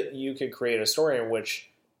fact that you could create a story in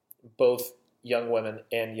which both young women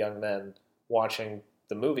and young men watching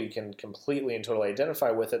the movie can completely and totally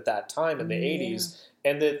identify with at that time in the 80s,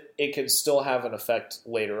 and that it could still have an effect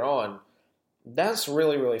later on, that's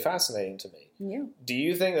really, really fascinating to me. Yeah. Do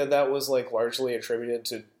you think that that was like largely attributed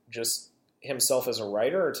to just himself as a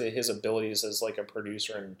writer or to his abilities as like a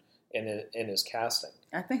producer and in his casting?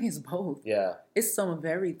 I think it's both. Yeah. It's some of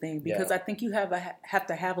everything because I think you have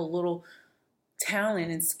to have a little talent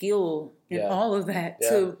and skill in all of that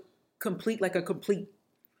to complete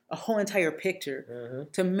a whole entire picture.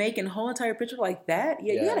 Mm-hmm. To make a whole entire picture like that,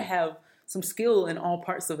 you got to have some skill in all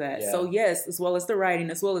parts of that. Yeah. So yes, as well as the writing,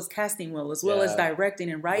 as well as casting well, as well as directing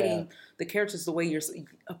and writing the characters the way you're,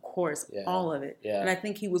 of course, all of it. Yeah. And I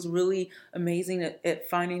think he was really amazing at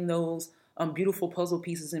finding those beautiful puzzle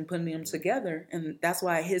pieces and putting them together. And that's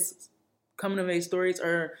why his coming of age stories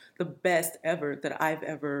are the best ever that I've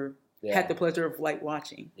ever had the pleasure of like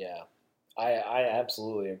watching. Yeah, I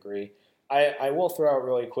absolutely agree. I will throw out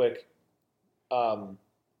really quick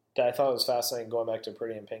that I thought it was fascinating going back to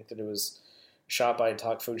Pretty in Pink that it was shot by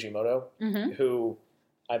Tak Fujimoto, who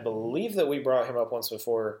I believe that we brought him up once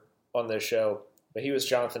before on this show, but he was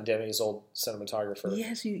Jonathan Demme's old cinematographer.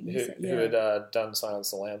 Yes, who had done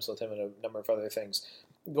Silence of the Lambs with him and a number of other things.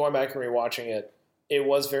 Going back and rewatching it, it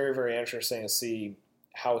was very, very interesting to see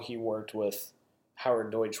how he worked with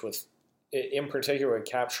Howard Deutsch, with, in particular,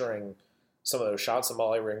 capturing some of those shots of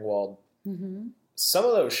Molly Ringwald. Mm-hmm. Some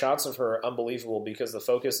of those shots of her are unbelievable because the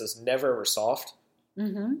focus is never ever soft,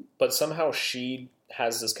 but somehow she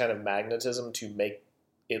has this kind of magnetism to make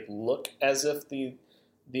it look as if the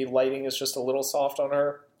lighting is just a little soft on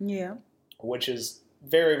her. Yeah. Which is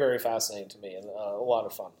very, very fascinating to me and a lot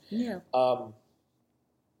of fun. Yeah.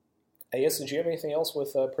 I guess, did you have anything else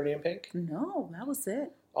with Pretty in Pink? No, that was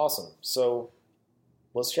it. Awesome. So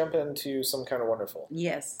let's jump into Some Kind of Wonderful.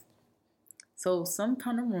 Yes. So Some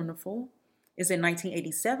Kind of Wonderful is a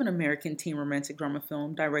 1987 American teen romantic drama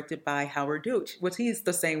film directed by Howard Deutsch, which he's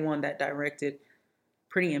the same one that directed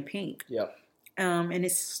Pretty in Pink. Yep. And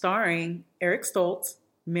it's starring Eric Stoltz,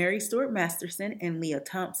 Mary Stuart Masterson, and Leah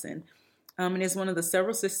Thompson. And it's one of the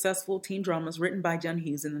several successful teen dramas written by John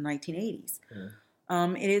Hughes in the 1980s.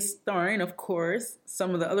 It is starring, of course,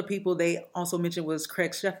 some of the other people they also mentioned was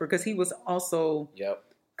Craig Sheffer, because he was also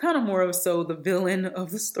kind of more of so the villain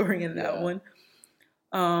of the story in that one.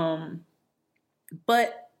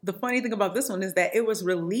 But the funny thing about this one is that it was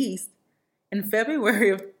released in February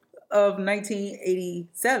of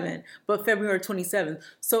 1987, but February 27th.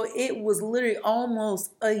 So it was literally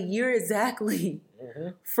almost a year exactly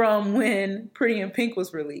from when Pretty in Pink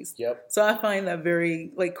was released. Yep. So I find that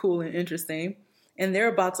very like cool and interesting. And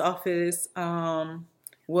their box office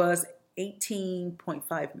was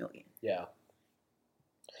 $18.5 million. Yeah.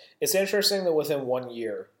 It's interesting that within 1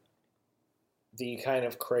 year, the kind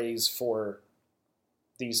of craze for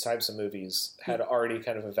these types of movies had already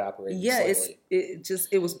kind of evaporated slightly.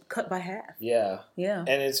 It was cut by half. Yeah. Yeah.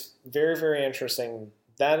 And it's very, very interesting.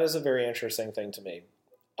 That is a very interesting thing to me.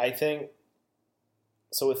 I think,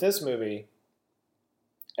 so with this movie,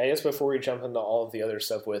 I guess before we jump into all of the other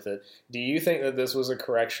stuff with it, do you think that this was a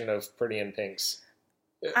correction of Pretty in Pink's?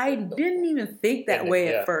 I didn't even think that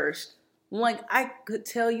way at first. Like, I could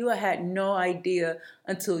tell you I had no idea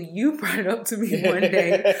until you brought it up to me one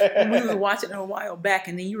day when we were watching it a while back,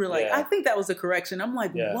 and then you were like, I think that was a correction. I'm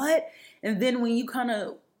like, what? And then when you kind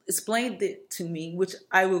of explained it to me, which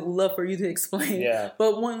I would love for you to explain,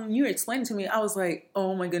 but when you explained it to me, I was like,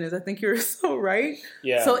 oh my goodness, I think you're so right.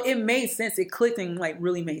 So it made sense. It clicked and like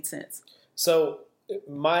really made sense. So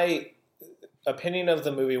opinion of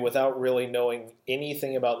the movie without really knowing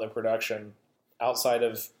anything about the production outside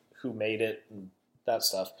of who made it and that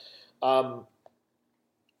stuff.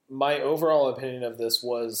 My overall opinion of this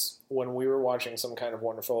was when we were watching Some Kind of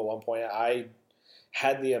Wonderful at one point, I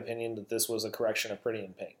had the opinion that this was a correction of Pretty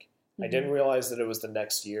in Pink. I didn't realize that it was the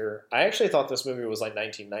next year. I actually thought this movie was like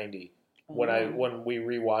 1990 when we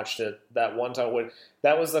rewatched it that one time.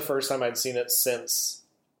 That was the first time I'd seen it since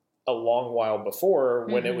a long while before,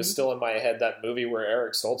 when it was still in my head, that movie where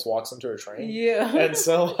Eric Stoltz walks into a train. Yeah. And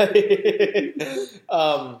so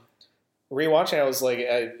rewatching, I was like,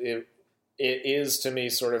 it is to me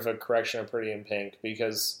sort of a correction of Pretty in Pink,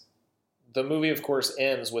 because the movie, of course,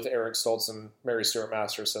 ends with Eric Stoltz and Mary Stuart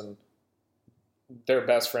Masterson. They're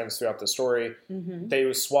best friends throughout the story.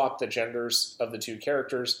 They swap the genders of the two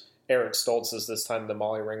characters. Eric Stoltz is this time the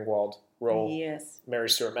Molly Ringwald role. Yes. Mary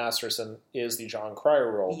Stuart Masterson is the John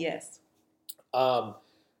Cryer role. Yes.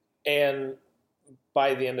 And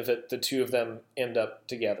by the end of it, the two of them end up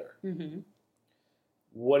together.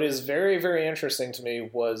 What is very, very interesting to me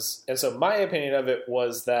was, and so my opinion of it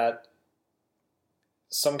was that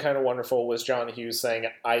Some Kind of Wonderful was John Hughes saying,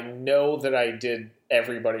 I know that I did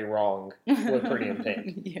everybody wrong with Pretty in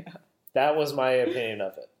Pink. Yeah. That was my opinion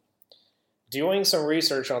of it. Doing some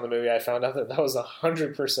research on the movie, I found out that was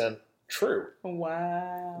 100% true.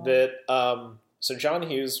 Wow. That so John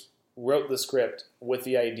Hughes wrote the script with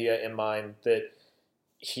the idea in mind that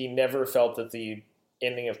he never felt that the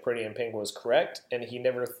ending of Pretty in Pink was correct, and he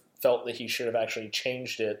never felt that he should have actually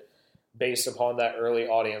changed it based upon that early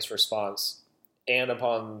audience response and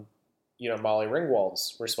upon, Molly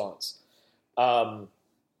Ringwald's response.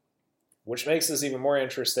 Which makes this even more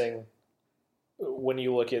interesting when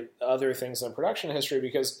you look at other things in production history,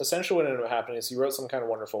 because essentially what ended up happening is he wrote Some Kind of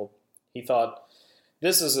Wonderful. He thought,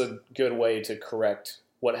 this is a good way to correct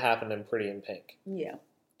what happened in Pretty in Pink. Yeah.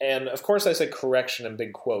 And of course I said correction in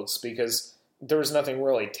big quotes, because there was nothing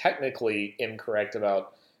really technically incorrect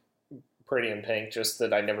about Pretty in Pink, just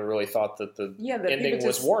that I never really thought that the ending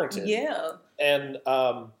was warranted. Yeah. And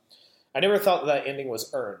I never thought that ending was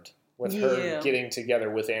earned with her getting together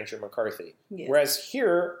with Andrew McCarthy. Yes. Whereas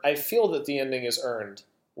here, I feel that the ending is earned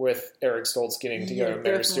with Eric Stoltz getting together with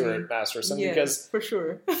Mary Stuart Masterson, because for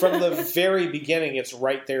sure. from the very beginning, it's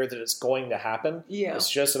right there that it's going to happen. Yeah. It's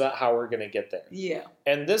just about how we're going to get there. Yeah.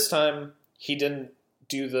 And this time, he didn't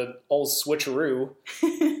do the old switcheroo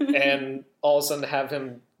and all of a sudden have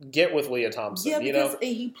him get with Leah Thompson. Yeah, because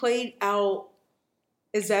he played out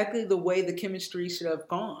exactly the way the chemistry should have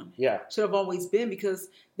gone. Yeah. Should have always been, because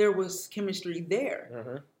there was chemistry there.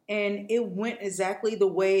 Mm-hmm. And it went exactly the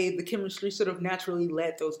way the chemistry should have naturally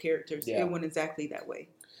led those characters. Yeah. It went exactly that way.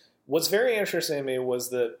 What's very interesting to me was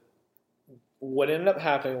that what ended up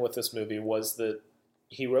happening with this movie was that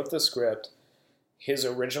he wrote the script. His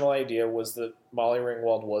original idea was that Molly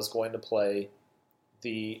Ringwald was going to play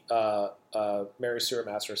the Mary Stuart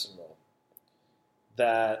Masterson role.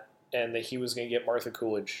 And that he was going to get Martha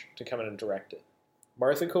Coolidge to come in and direct it.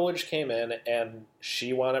 Martha Coolidge came in, and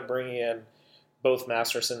she wound up bringing in both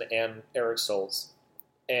Masterson and Eric Stoltz,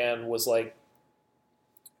 and was like,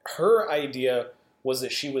 her idea was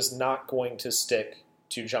that she was not going to stick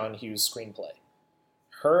to John Hughes' screenplay.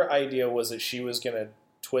 Her idea was that she was going to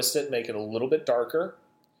twist it, make it a little bit darker,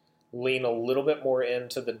 lean a little bit more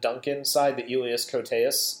into the Duncan side, the Elias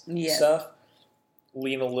Koteas stuff,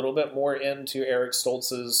 lean a little bit more into Eric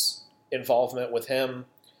Stoltz's involvement with him,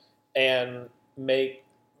 and make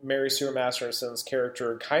Mary Stuart Masterson's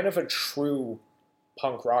character kind of a true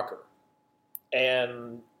punk rocker.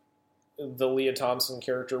 And the Leah Thompson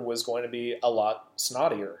character was going to be a lot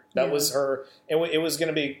snottier. That was her, and it was going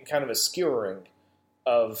to be kind of a skewering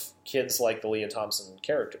of kids like the Leah Thompson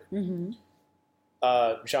character. Mm-hmm.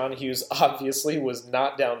 John Hughes obviously was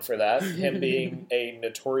not down for that, him being a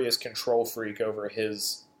notorious control freak over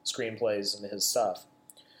his screenplays and his stuff.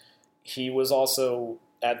 He was also,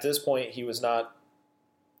 at this point, he was not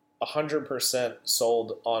 100%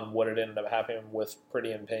 sold on what had ended up happening with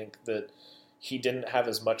Pretty in Pink, that he didn't have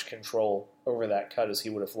as much control over that cut as he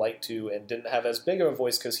would have liked to, and didn't have as big of a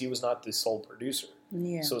voice because he was not the sole producer.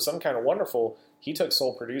 Yeah. So Some Kind of Wonderful, he took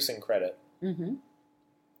sole producing credit,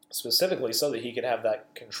 specifically so that he could have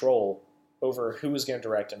that control over who was going to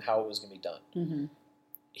direct and how it was going to be done. Mm-hmm.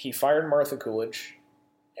 He fired Martha Coolidge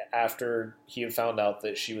after he had found out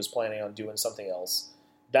that she was planning on doing something else.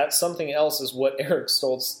 That something else is what Eric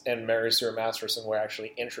Stoltz and Mary Stuart Masterson were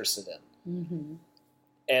actually interested in. Mm-hmm.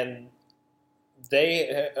 And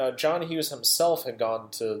John Hughes himself had gone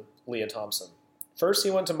to Leah Thompson. First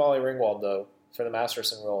he went to Molly Ringwald, though, for the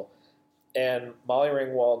Masterson role. And Molly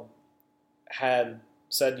Ringwald had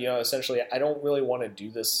said, essentially, I don't really want to do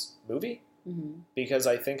this movie. because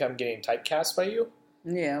I think I'm getting typecast by you.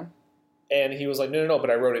 Yeah. And he was like, no, but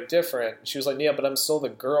I wrote it different. She was like, yeah, but I'm still the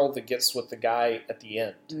girl that gets with the guy at the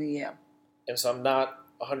end. Yeah. And so I'm not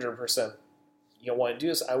 100%, want to do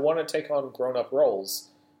this. I want to take on grown-up roles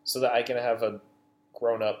so that I can have a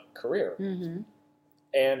grown-up career. Mm-hmm.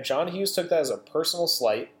 And John Hughes took that as a personal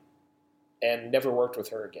slight and never worked with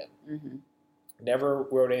her again. Mm-hmm. Never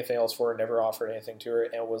wrote anything else for her, never offered anything to her,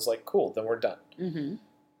 and was like, cool, then we're done. Mm-hmm.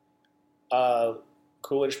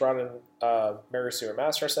 Coolidge brought in Mary Stuart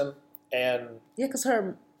Masterson, and... Yeah, because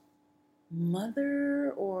her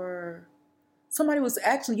mother or somebody was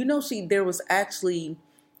actually, there was actually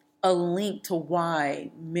a link to why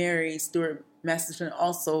Mary Stuart Masterson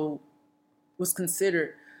also was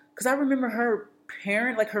considered, because I remember her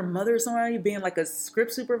parent, like her mother or somebody, being like a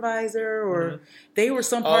script supervisor, or they were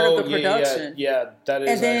some part of the production. Yeah, that is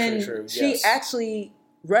and then actually true. She yes. actually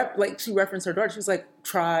she referenced her daughter. She was like,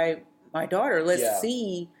 try my daughter. Let's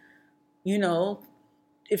see,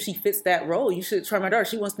 if she fits that role. You should try my daughter.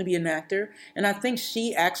 She wants to be an actor. And I think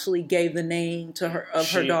she actually gave the name to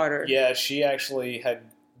her daughter. Yeah, she actually had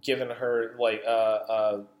given her,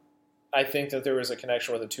 I think that there was a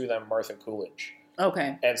connection with the two of them, Martha Coolidge.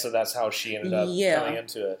 Okay. And so that's how she ended up coming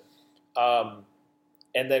into it.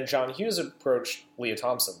 And then John Hughes approached Leah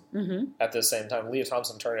Thompson at the same time. Leah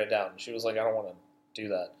Thompson turned it down. She was like, I don't want to do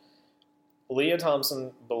that. Leah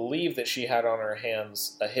Thompson believed that she had on her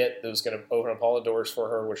hands a hit that was going to open up all the doors for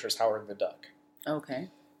her, which was Howard the Duck. Okay.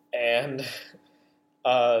 And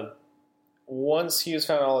once Hughes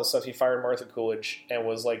found all this stuff, he fired Martha Coolidge and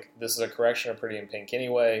was like, this is a correction of Pretty in Pink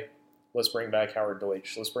anyway. Let's bring back Howard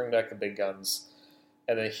Deutsch. Let's bring back the big guns.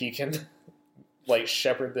 And then he can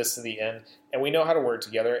shepherd this to the end. And we know how to work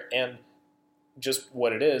together. And just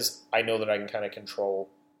what it is, I know that I can kind of control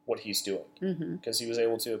what he's doing. Because he was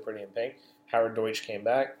able to with Pretty in Pink. Howard Deutsch came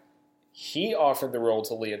back. He offered the role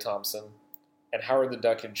to Leah Thompson. And Howard the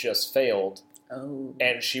Duck had just failed. Oh.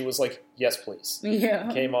 And she was like, yes, please.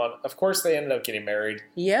 Yeah. Came on. Of course, they ended up getting married.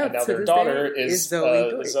 Yeah. And now their daughter is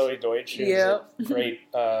Zoe Deutsch. Who's a great,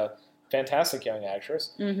 fantastic young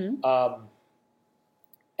actress. And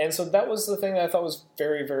so that was the thing that I thought was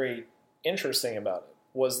very, very interesting about it,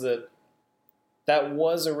 was that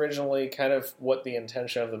was originally kind of what the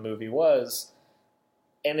intention of the movie was.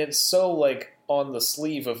 And it's so, on the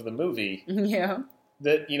sleeve of the movie. Yeah.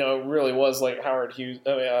 That, really was like John Hughes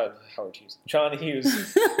going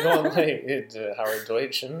Howard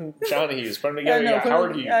Deutsch and John Hughes. Put them together,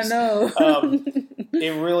 Howard Hughes. I know.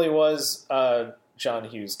 It really was John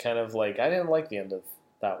Hughes, kind of I didn't like the end of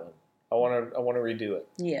that one. I want to redo it.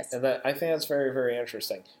 Yes. And I think that's very, very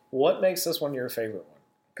interesting. What makes this one your favorite one?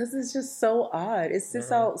 Because it's just so odd. It's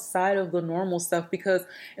just outside of the normal stuff.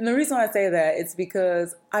 And the reason why I say that, it's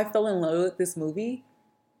because I fell in love with this movie.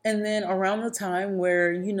 And then around the time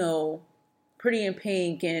where, Pretty in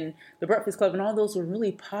Pink and The Breakfast Club and all those were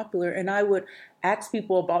really popular. And I would ask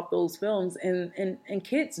people about those films. And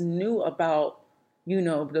kids knew about,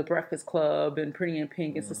 The Breakfast Club and Pretty in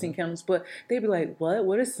Pink and 16 Candles. But they'd be like, what?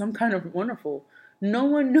 What is Some Kind of Wonderful? No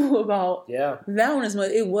one knew about that one as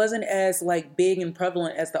much. It wasn't as big and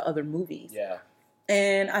prevalent as the other movies. Yeah.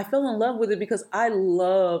 And I fell in love with it because I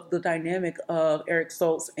love the dynamic of Eric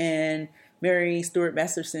Stoltz and Mary Stuart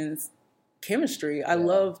Masterson's chemistry. I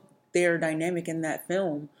love their dynamic in that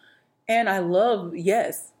film. And I love,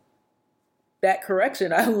 that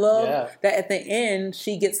correction. I love that at the end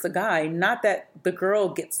she gets the guy. Not that the girl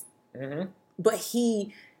gets, but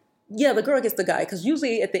the girl gets the guy. Because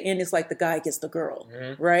usually at the end it's like the guy gets the girl,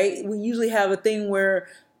 right? We usually have a thing where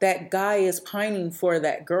that guy is pining for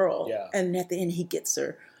that girl. Yeah. And at the end he gets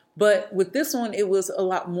her. But with this one, it was a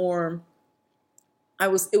lot more... It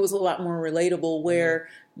was a lot more relatable where,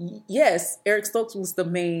 yes, Eric Stoltz was the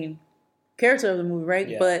main character of the movie, right?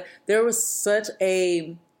 Yeah. But there was such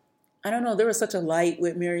a light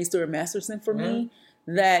with Mary Stuart Masterson for me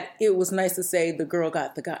that it was nice to say the girl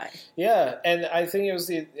got the guy. Yeah, and I think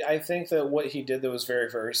that what he did that was very,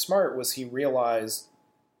 very smart was he realized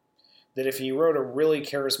that if he wrote a really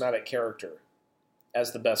charismatic character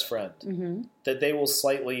as the best friend, that they will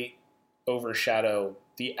slightly overshadow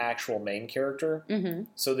the actual main character,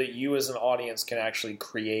 so that you as an audience can actually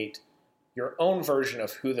create your own version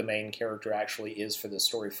of who the main character actually is for the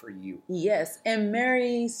story for you. Yes, and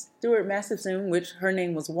Mary Stuart Masterson, which her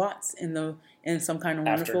name was Watts in Some Kind of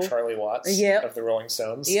Wonderful. After Charlie Watts of the Rolling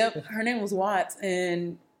Stones. Yep, her name was Watts.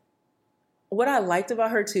 And what I liked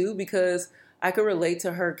about her too, because I could relate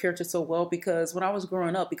to her character so well, because when I was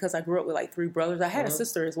growing up, because I grew up with 3 brothers, I had a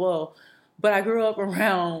sister as well. But I grew up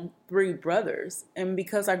around 3 brothers. And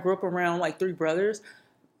because I grew up around 3 brothers,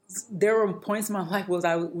 there were points in my life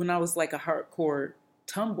when I was like a hardcore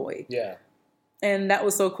tomboy. Yeah. And that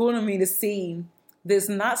was so cool to me to see this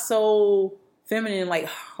not so feminine, like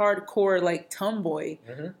hardcore, like tomboy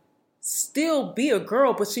still be a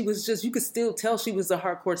girl, but she was just, you could still tell she was a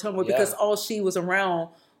hardcore tomboy because all she was around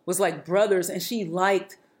was like brothers, and she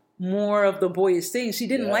liked more of the boyish things. She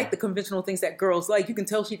didn't like the conventional things that girls like. You can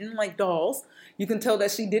tell she didn't like dolls. You can tell that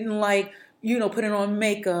she didn't like, putting on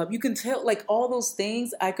makeup. You can tell, like, all those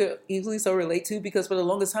things I could easily so relate to, because for the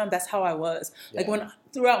longest time, that's how I was. Yeah. Like,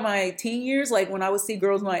 throughout my teen years, like, when I would see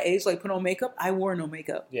girls my age, like, put on makeup, I wore no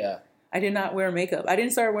makeup. Yeah. I did not wear makeup. I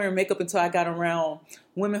didn't start wearing makeup until I got around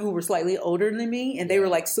women who were slightly older than me, and they were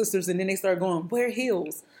like sisters, and then they started going, wear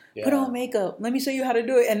heels. Yeah. Put on makeup. Let me show you how to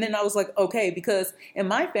do it. And then I was like, okay, because in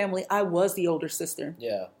my family, I was the older sister.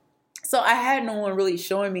 Yeah. So I had no one really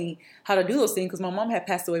showing me how to do those things because my mom had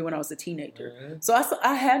passed away when I was a teenager. Mm-hmm. So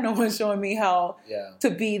I had no one showing me how to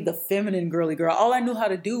be the feminine girly girl. All I knew how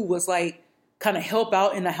to do was like kind of help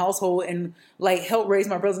out in the household and like help raise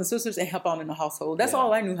my brothers and sisters and help out in the household. That's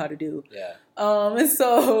all I knew how to do. Yeah. And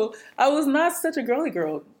so I was not such a girly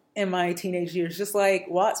girl in my teenage years, just like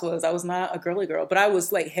Watts was. I was not a girly girl, but I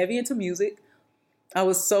was like heavy into music. I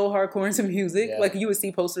was so hardcore into music. Yeah. Like you would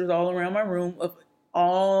see posters all around my room of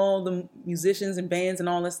all the musicians and bands and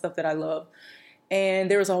all that stuff that I love. And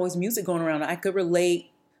there was always music going around. I could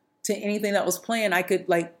relate to anything that was playing. I could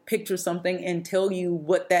like picture something and tell you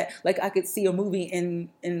what that, like I could see a movie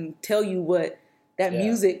and tell you what that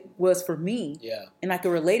music was for me. Yeah. And I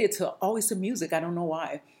could relate it to always to music. I don't know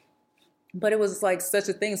why. But it was like such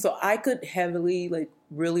a thing. So I could heavily like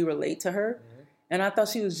really relate to her. Mm-hmm. And I thought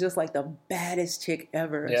she was just like the baddest chick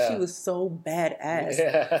ever. Yeah. She was so badass.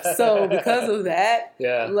 Yeah. So because of that,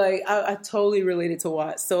 like I totally related to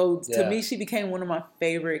Watts. So to me, she became one of my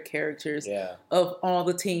favorite characters of all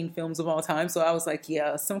the teen films of all time. So I was like,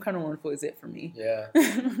 yeah, Some Kind of Wonderful is it for me. Yeah.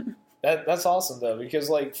 That's awesome though, because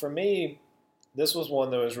like for me, this was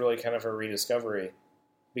one that was really kind of a rediscovery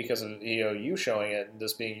because of you showing it and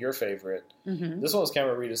this being your favorite. Mm-hmm. This one was kind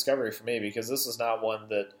of a rediscovery for me because this is not one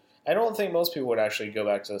that I don't think most people would actually go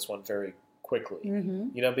back to this one very quickly.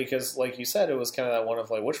 Mm-hmm. Because like you said, it was kind of that one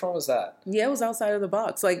of like, which one was that? Yeah, it was outside of the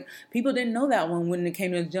box. Like people didn't know that one when it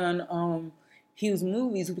came to John Hughes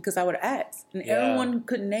movies because I would ask. And everyone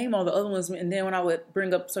couldn't name all the other ones. And then when I would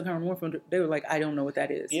bring up Some Kind of Wonderful, they were like, I don't know what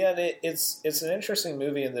that is. Yeah, it's an interesting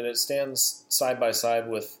movie in that it stands side by side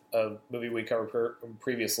with a movie we covered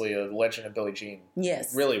previously, The Legend of Billie Jean.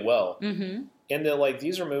 Yes. Really well. Mm-hmm. And that like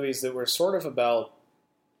these are movies that were sort of about,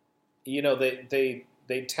 they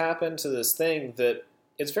tap into this thing that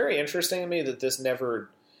it's very interesting to me that this never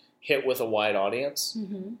hit with a wide audience,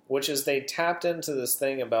 which is they tapped into this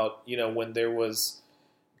thing about, when there was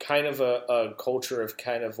kind of a culture of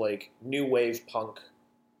kind of like new wave punk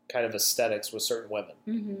kind of aesthetics with certain women.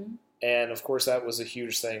 Mm-hmm. And of course that was a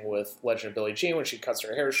huge thing with Legend of Billie Jean when she cuts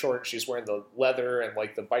her hair short and she's wearing the leather and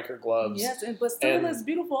like the biker gloves. Yes, but still it's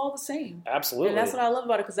beautiful all the same. Absolutely. And that's what I love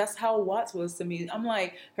about it because that's how Watts was to me. I'm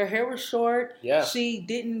like, her hair was short. Yeah. She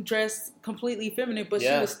didn't dress completely feminine, but she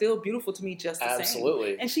was still beautiful to me just the same.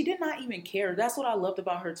 Absolutely. And she did not even care. That's what I loved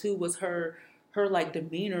about her too was her like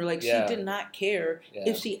demeanor. Like she did not care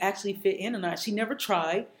if she actually fit in or not. She never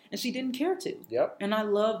tried. And she didn't care to. Yep. And I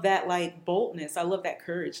love that, like, boldness. I love that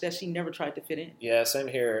courage that she never tried to fit in. Yeah, same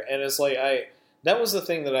here. And it's like, that was the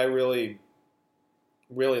thing that I really,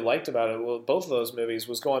 really liked about it. Well, both of those movies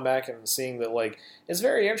was going back and seeing that, like, it's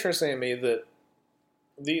very interesting to me that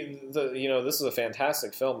this is a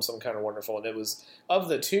fantastic film, Some Kind of Wonderful. And it was, of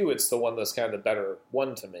the two, it's the one that's kind of the better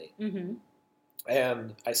one to me. Mm-hmm.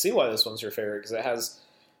 And I see why this one's your favorite, because it has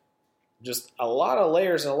just a lot of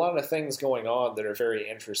layers and a lot of things going on that are very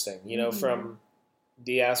interesting, from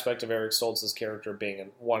the aspect of Eric Stoltz's character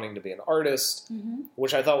wanting to be an artist,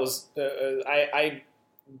 which I thought was,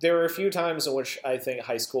 there are a few times in which I think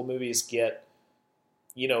high school movies get,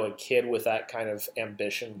 a kid with that kind of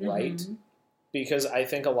ambition right. Because I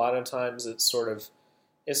think a lot of times it's sort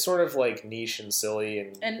of like niche and silly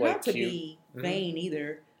and like not to cute. Be vain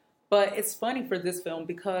either. But it's funny for this film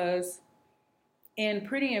because in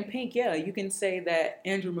Pretty in Pink, you can say that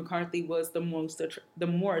Andrew McCarthy was the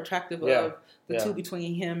more attractive of the two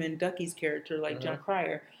between him and Ducky's character, like John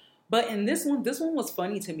Cryer. But in this one was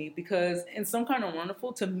funny to me because in Some Kind of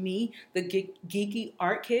Wonderful, to me, the geeky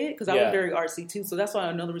art kid, because I was very artsy too, so that's why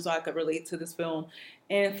another reason I could relate to this film.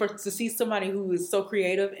 And to see somebody who is so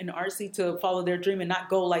creative and artsy to follow their dream and not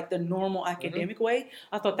go like the normal academic way,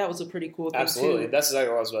 I thought that was a pretty cool thing Absolutely. too. That's exactly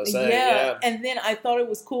what I was about to say. Yeah. And then I thought it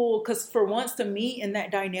was cool because for once to me in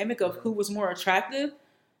that dynamic of who was more attractive,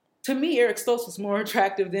 to me, Eric Stoltz was more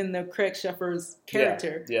attractive than the Craig Sheffer's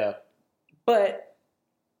character. Yeah. But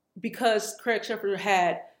because Craig Sheffer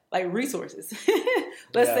had like resources,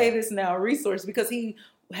 let's say this now, resource, because he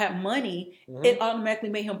had money, it automatically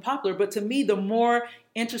made him popular. But to me, the more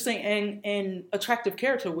interesting and attractive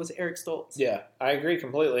character was Eric Stoltz. Yeah, I agree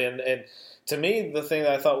completely. And to me, the thing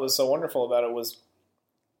that I thought was so wonderful about it was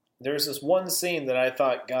there's this one scene that I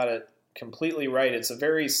thought got it completely right. It's a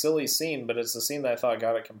very silly scene, but it's the scene that I thought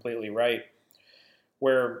got it completely right,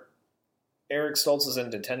 where Eric Stoltz is in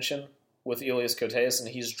detention with Elias Koteas, and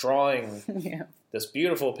he's drawing this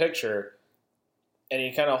beautiful picture, and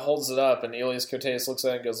he kind of holds it up, and Elias Koteas looks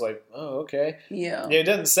at it and goes like, oh, okay. Yeah. He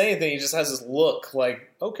doesn't say anything. He just has this look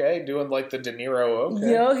like, okay, doing like the De Niro,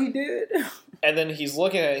 okay. Yeah, he did. And then he's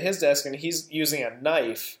looking at his desk, and he's using a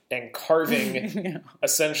knife and carving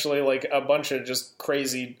essentially like a bunch of just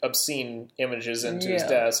crazy, obscene images into his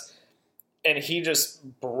desk. And he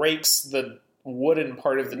just breaks the wooden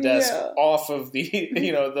part of the desk off of the,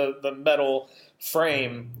 the metal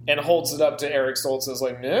frame and holds it up to Eric Stoltz and is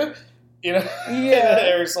like, eh?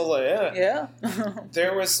 Eric Stoltz like, yeah.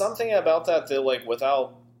 There was something about that like,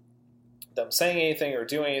 without them saying anything or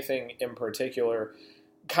doing anything in particular,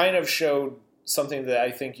 kind of showed something that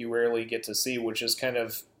I think you rarely get to see, which is kind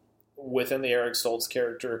of within the Eric Stoltz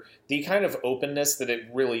character, the kind of openness that it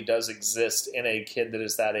really does exist in a kid that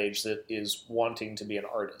is that age that is wanting to be an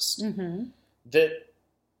artist. Mm-hmm. That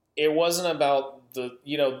it wasn't about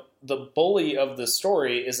the bully of the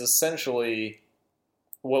story is essentially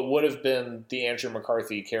what would have been the Andrew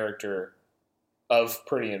McCarthy character of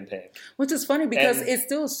Pretty in Pink. Which is funny because it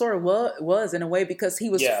still sort of was in a way, because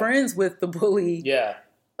he was friends with the bully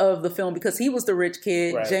of the film, because he was the rich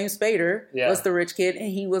kid. Right. James Spader was the rich kid,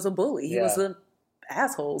 and he was a bully. He was an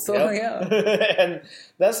asshole. So, And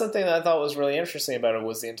that's the thing that I thought was really interesting about it,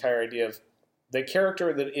 was the entire idea of the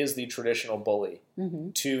character that is the traditional bully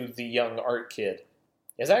to the young art kid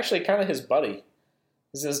is actually kind of his buddy.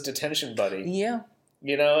 Is his detention buddy. Yeah.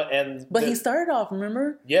 But he started off,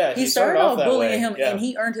 remember? Yeah, he started off bullying him, and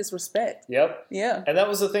he earned his respect. Yep. Yeah. And that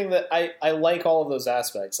was the thing that I like all of those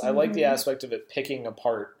aspects. I like the aspect of it picking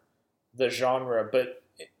apart the genre, but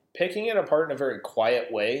picking it apart in a very quiet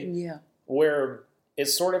way. Yeah. Where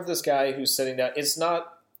it's sort of this guy who's sitting down. It's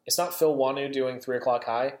not Phil Wanu doing 3 O'Clock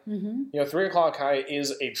High. 3 O'Clock High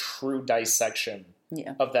is a true dissection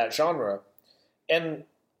of that genre. And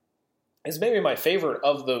it's maybe my favorite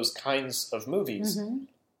of those kinds of movies,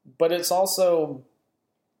 but it's also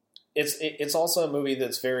a movie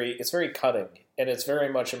that's very cutting, and it's very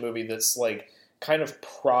much a movie that's like kind of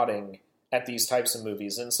prodding at these types of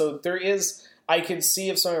movies. And so I could see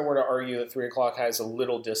if someone were to argue that 3 O'Clock High is a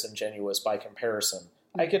little disingenuous by comparison.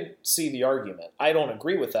 I could see the argument. I don't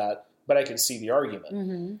agree with that, but I could see the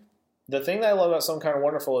argument. The thing that I love about Some Kind of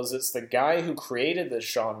Wonderful is it's the guy who created this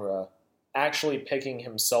genre actually picking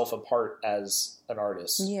himself apart as an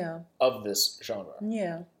artist of this genre.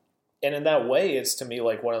 Yeah. And in that way, it's to me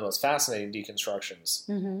like one of the most fascinating deconstructions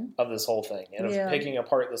of this whole thing, and of picking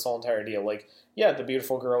apart this whole entire idea. Like, the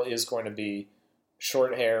beautiful girl is going to be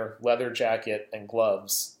short hair, leather jacket, and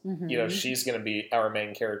gloves. She's going to be our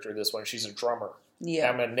main character this one. She's a drummer. Yeah.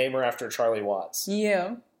 I'm going to name her after Charlie Watts.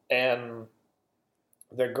 Yeah. And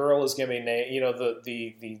the girl is going to be named,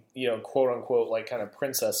 the quote unquote like kind of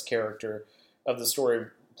princess character of the story,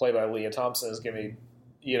 played by Leah Thompson, is going to be,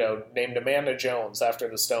 named Amanda Jones after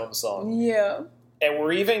the Stones song. Yeah. And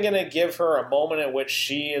we're even going to give her a moment in which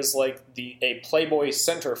she is like a Playboy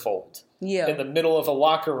centerfold. Yeah. In the middle of a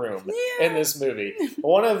locker room in this movie.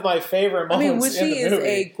 One of my favorite moments in the movie. She is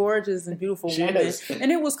a gorgeous and beautiful woman. Is.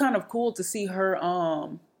 And it was kind of cool to see her,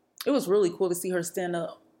 it was really cool to see her stand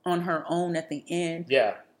up on her own at the end.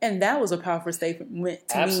 Yeah. And that was a powerful statement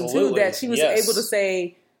to me, too, that she was able to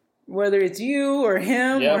say, whether it's you or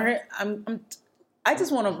him or her, I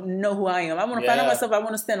just want to know who I am. I want to find out myself. I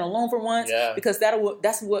want to stand alone for once because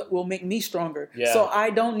that's what will make me stronger. Yeah. So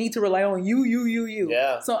I don't need to rely on you.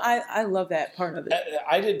 Yeah. So I love that part of it.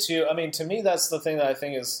 I did too. I mean, to me, that's the thing that I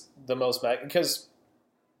think is the most because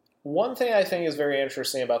one thing I think is very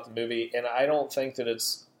interesting about the movie, and I don't think that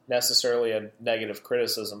it's necessarily a negative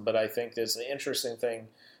criticism, but I think it's an interesting thing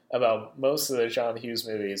about most of the John Hughes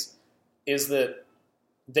movies is that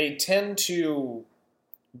they tend to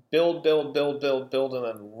build, and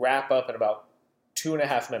then wrap up in about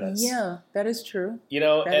 2.5 minutes. Yeah, that is true.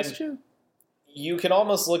 That is true. You can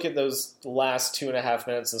almost look at those last 2.5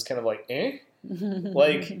 minutes as kind of like,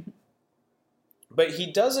 but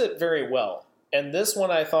he does it very well. And this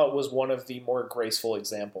one I thought was one of the more graceful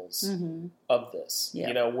examples of this.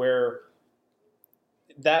 Yeah. Where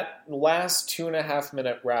that last 2.5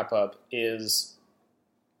 minute wrap up is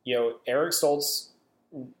Eric Stoltz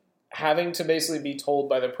having to basically be told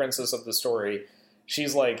by the princess of the story,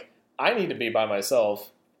 she's like, I need to be by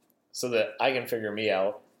myself so that I can figure me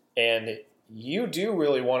out. And you do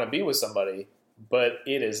really want to be with somebody, but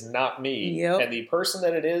it is not me. Yep. And the person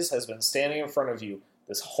that it is has been standing in front of you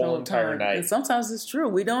this whole entire night. And sometimes it's true.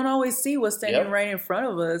 We don't always see what's standing right in front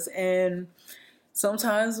of us. And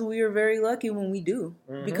sometimes we are very lucky when we do,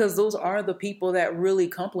 because those are the people that really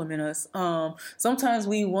compliment us. Sometimes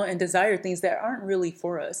we want and desire things that aren't really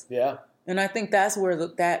for us. Yeah. And I think that's where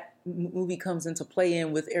that movie comes into play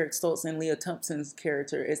in with Eric Stoltz and Leah Thompson's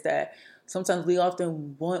character, is that sometimes we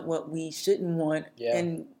often want what we shouldn't want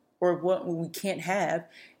or what we can't have.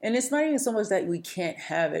 And it's not even so much that we can't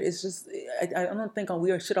have it. It's just, I don't think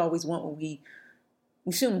we should always want what we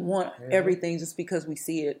shouldn't want everything just because we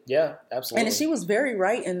see it. Yeah, absolutely. And she was very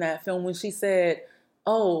right in that film when she said,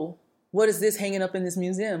 oh, what is this hanging up in this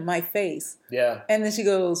museum? My face. Yeah. And then she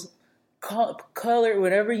goes, color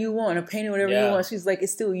whatever you want, or paint it whatever you want. She's like,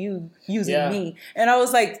 it's still you using me. And I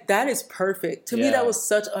was like, that is perfect. To me, that was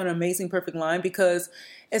such an amazing, perfect line, because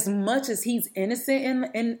as much as he's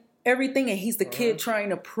innocent in everything and he's the kid trying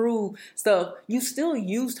to prove stuff, you still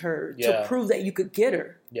used her to prove that you could get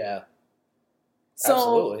her. Yeah. So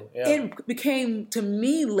absolutely. Yeah. It became, to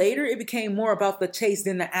me later, it became more about the chase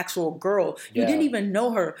than the actual girl. You didn't even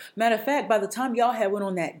know her. Matter of fact, by the time y'all had went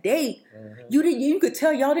on that date, you could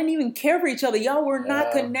tell y'all didn't even care for each other. Y'all were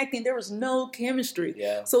not connecting. There was no chemistry.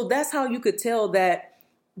 Yeah. So that's how you could tell that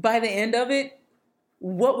by the end of it,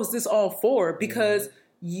 what was this all for? Because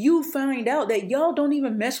you find out that y'all don't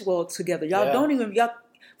even mesh well together. Y'all don't even,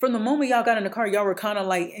 from the moment y'all got in the car, y'all were kind of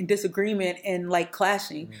like in disagreement and like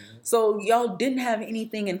clashing. So y'all didn't have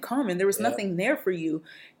anything in common. There was nothing there for you.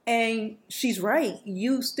 And she's right.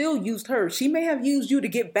 You still used her. She may have used you to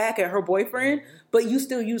get back at her boyfriend, but you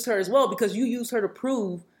still used her as well, because you used her to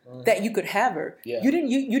prove that you could have her. Yeah.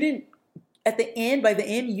 You didn't, by the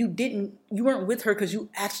end, you weren't with her because you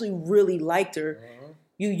actually really liked her.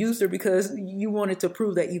 You used her because you wanted to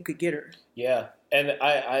prove that you could get her. Yeah. And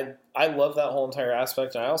I love that whole entire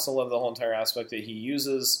aspect. And I also love the whole entire aspect that he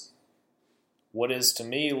uses what is, to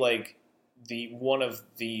me, like one of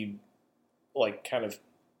the like kind of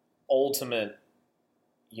ultimate,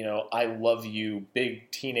 I love you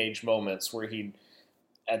big teenage moments, where he,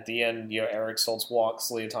 at the end, Eric Stoltz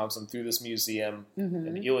walks Leah Thompson through this museum,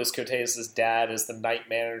 and Elias Koteas' dad is the night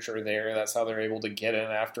manager there. That's how they're able to get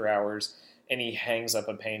in after hours. And he hangs up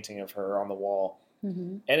a painting of her on the wall.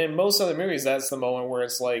 And in most other movies, that's the moment where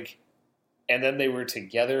it's like, and then they were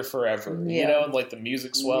together forever, and like the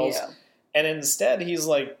music swells. Yeah. And instead, he's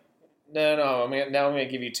like, no, I'm going to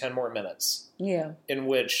give you 10 more minutes. Yeah. In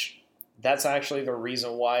which that's actually the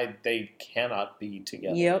reason why they cannot be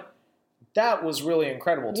together. Yep. That was really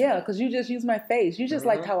incredible to me. Yeah, because you just used my face. You just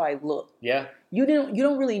liked how I look. Yeah. You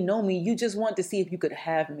don't really know me. You just want to see if you could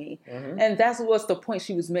have me. And that's what's the point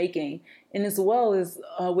she was making. And as well as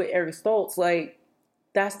with Eric Stoltz, like,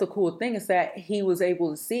 that's the cool thing, is that he was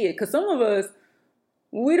able to see it. Because some of us,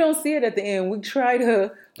 we don't see it at the end. We try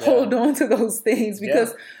to hold on to those things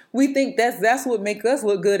because we think that's what makes us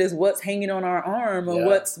look good, is what's hanging on our arm or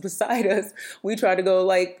what's beside us. We try to go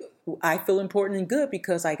like, I feel important and good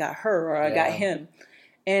because I got her or I got him.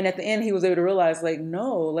 And at the end, he was able to realize, like,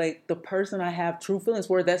 no, like, the person I have true feelings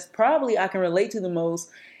for, that's probably I can relate to the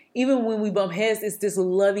most, even when we bump heads, it's this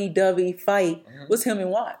lovey-dovey fight, was him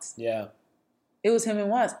and Watts. Yeah. It was him and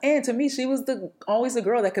Watts. And to me, she was always the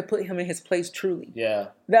girl that could put him in his place truly. Yeah.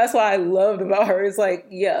 That's what I loved about her. It's like,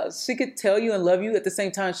 she could tell you and love you at the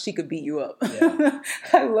same time she could beat you up. Yeah.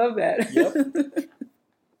 I love that. Yep.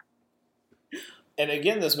 And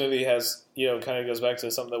again, this movie has, kind of goes back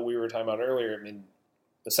to something that we were talking about earlier. I mean,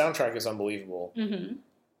 the soundtrack is unbelievable.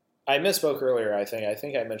 I misspoke earlier, I think. I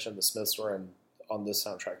think I mentioned the Smiths were on this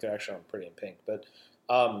soundtrack. They're actually on Pretty in Pink. But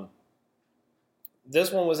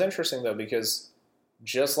this one was interesting, though, because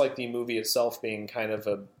just like the movie itself being kind of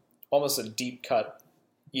almost a deep cut,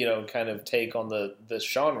 kind of take on this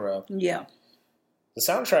genre. Yeah. The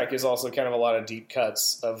soundtrack is also kind of a lot of deep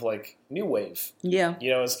cuts of, like, new wave. Yeah.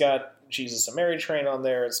 It's got Jesus and Mary Train on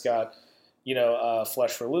there. It's got,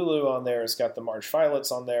 Flesh for Lulu on there. It's got the March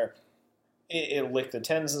Violets on there. It Lick the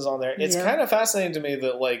Tens is on there. It's kind of fascinating to me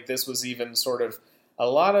that, like, this was even sort of a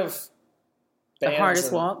lot of The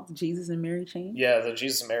Hardest Walk, Jesus and Mary Chain. Yeah, the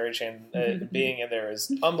Jesus and Mary Chain being in there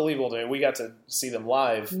is unbelievable to me. We got to see them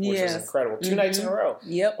live, which was incredible. 2 nights in a row,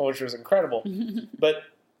 which was incredible. But,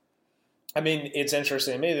 I mean, it's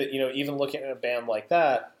interesting to me that, even looking at a band like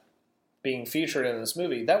that being featured in this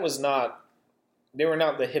movie, they were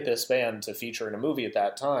not the hippest band to feature in a movie at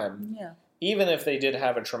that time. Yeah. even if they did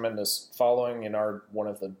have a tremendous following and are one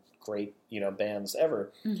of the great, bands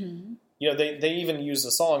ever, they even use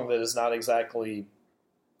a song that is not exactly,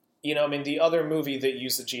 the other movie that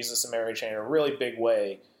used the Jesus and Mary chain in a really big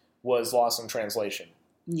way was Lost in Translation.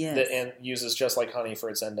 Yes. And uses Just Like Honey for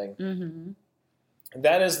its ending. Mm-hmm.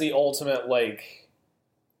 That is the ultimate,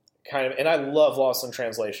 kind of, and I love Lost in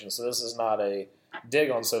Translation, so this is not a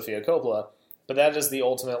dig on Sofia Coppola, but that is the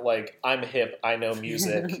ultimate, I'm hip, I know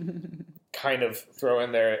music kind of throw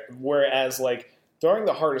in there. Whereas, throwing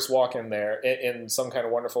the hardest walk in there in Some Kind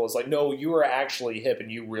of Wonderful is no, you are actually hip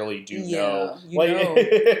and you really do know. know.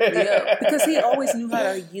 Yeah, because he always knew how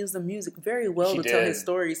to use the music very well to tell his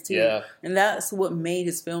stories too. Yeah. And that's what made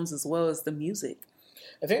his films as well as the music.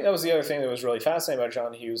 I think that was the other thing that was really fascinating about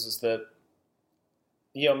John Hughes is that,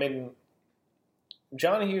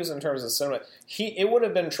 John Hughes in terms of cinema, it would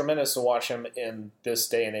have been tremendous to watch him in this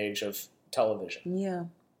day and age of television. Yeah.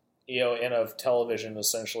 And of television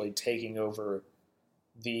essentially taking over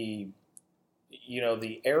the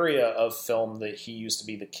area of film that he used to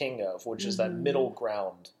be the king of, which is that middle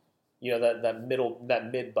ground, that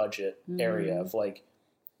mid-budget area of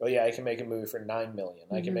I can make a movie for $9 million.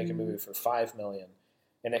 I can make a movie for $5 million,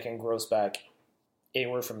 and it can gross back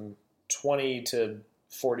anywhere from 20 to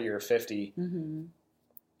 40 or 50. Mm-hmm.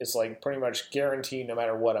 It's pretty much guaranteed no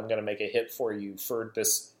matter what, I'm going to make a hit for you for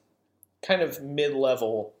this kind of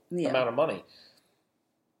mid-level amount of money.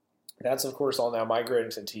 That's, of course, all now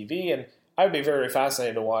migrated to TV, and I'd be very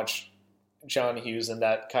fascinated to watch John Hughes in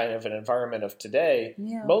that kind of an environment of today,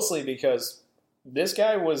 mostly because this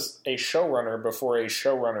guy was a showrunner before a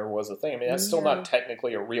showrunner was a thing. I mean, that's still not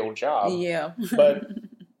technically a real job. Yeah. But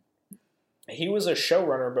he was a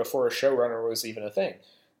showrunner before a showrunner was even a thing.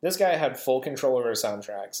 This guy had full control over his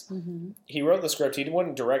soundtracks. Mm-hmm. He wrote the script. He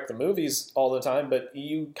wouldn't direct the movies all the time, but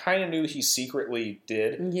you kind of knew he secretly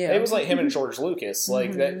did. Yeah. It was like him and George Lucas.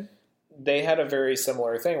 That they had a very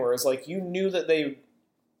similar thing where it's you knew that they,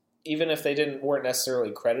 even if they weren't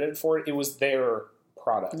necessarily credited for it, it was their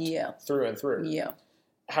product through and through. Yeah.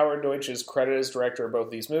 Howard Deutsch is credited as director of both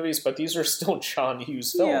these movies, but these are still John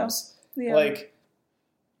Hughes films. Yeah.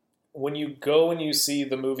 When you go and you see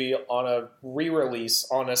the movie on a re-release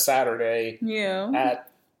on a Saturday at,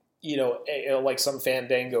 some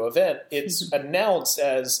Fandango event, it's announced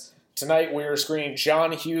as, tonight we're screening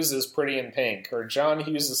John Hughes' Pretty in Pink, or John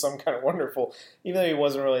Hughes is Some Kind of Wonderful, even though he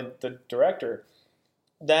wasn't really the director.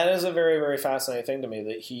 That is a very, very fascinating thing to me,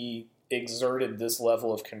 that he exerted this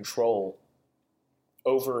level of control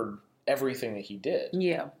over everything that he did.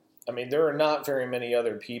 Yeah. I mean, there are not very many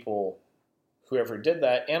other people who ever did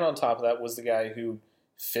that, and on top of that was the guy who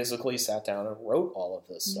physically sat down and wrote all of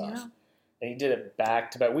this stuff. Yeah. And he did it back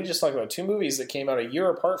to back. We just talked about two movies that came out a year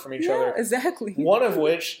apart from each other. Exactly. One of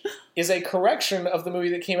which is a correction of the movie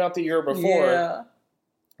that came out the year before. Yeah.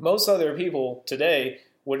 Most other people today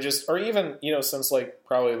would just, or even, since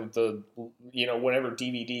probably whenever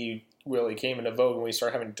DVD really came into vogue and we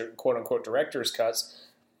started having quote unquote director's cuts,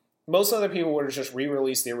 most other people would have just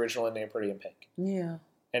re-released the original ending of Pretty in Pink. Yeah.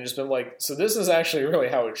 And just been so this is actually really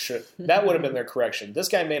how it should. That would have been their correction. This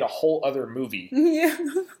guy made a whole other movie. Yeah.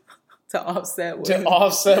 To offset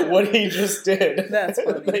what he just did. That's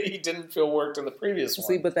funny. That he didn't feel worked in the previous one.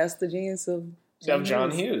 See, but that's the genius of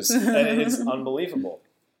John Hughes. And it's unbelievable.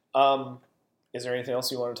 Is there anything else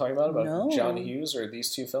you want to talk about John Hughes or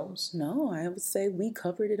these two films? No, I would say we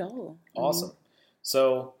covered it all. Awesome.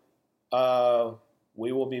 So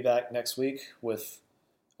we will be back next week with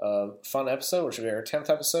a fun episode, which will be our 10th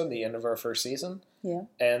episode, the end of our first season. Yeah.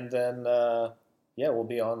 And then, we'll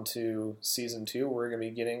be on to season 2. We're going to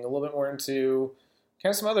be getting a little bit more into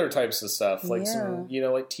kind of some other types of stuff, some,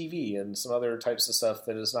 TV and some other types of stuff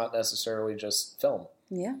that is not necessarily just film.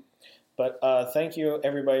 Yeah. But thank you,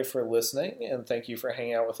 everybody, for listening, and thank you for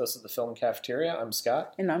hanging out with us at the Film Cafeteria. I'm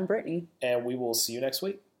Scott. And I'm Brittany. And we will see you next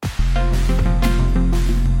week.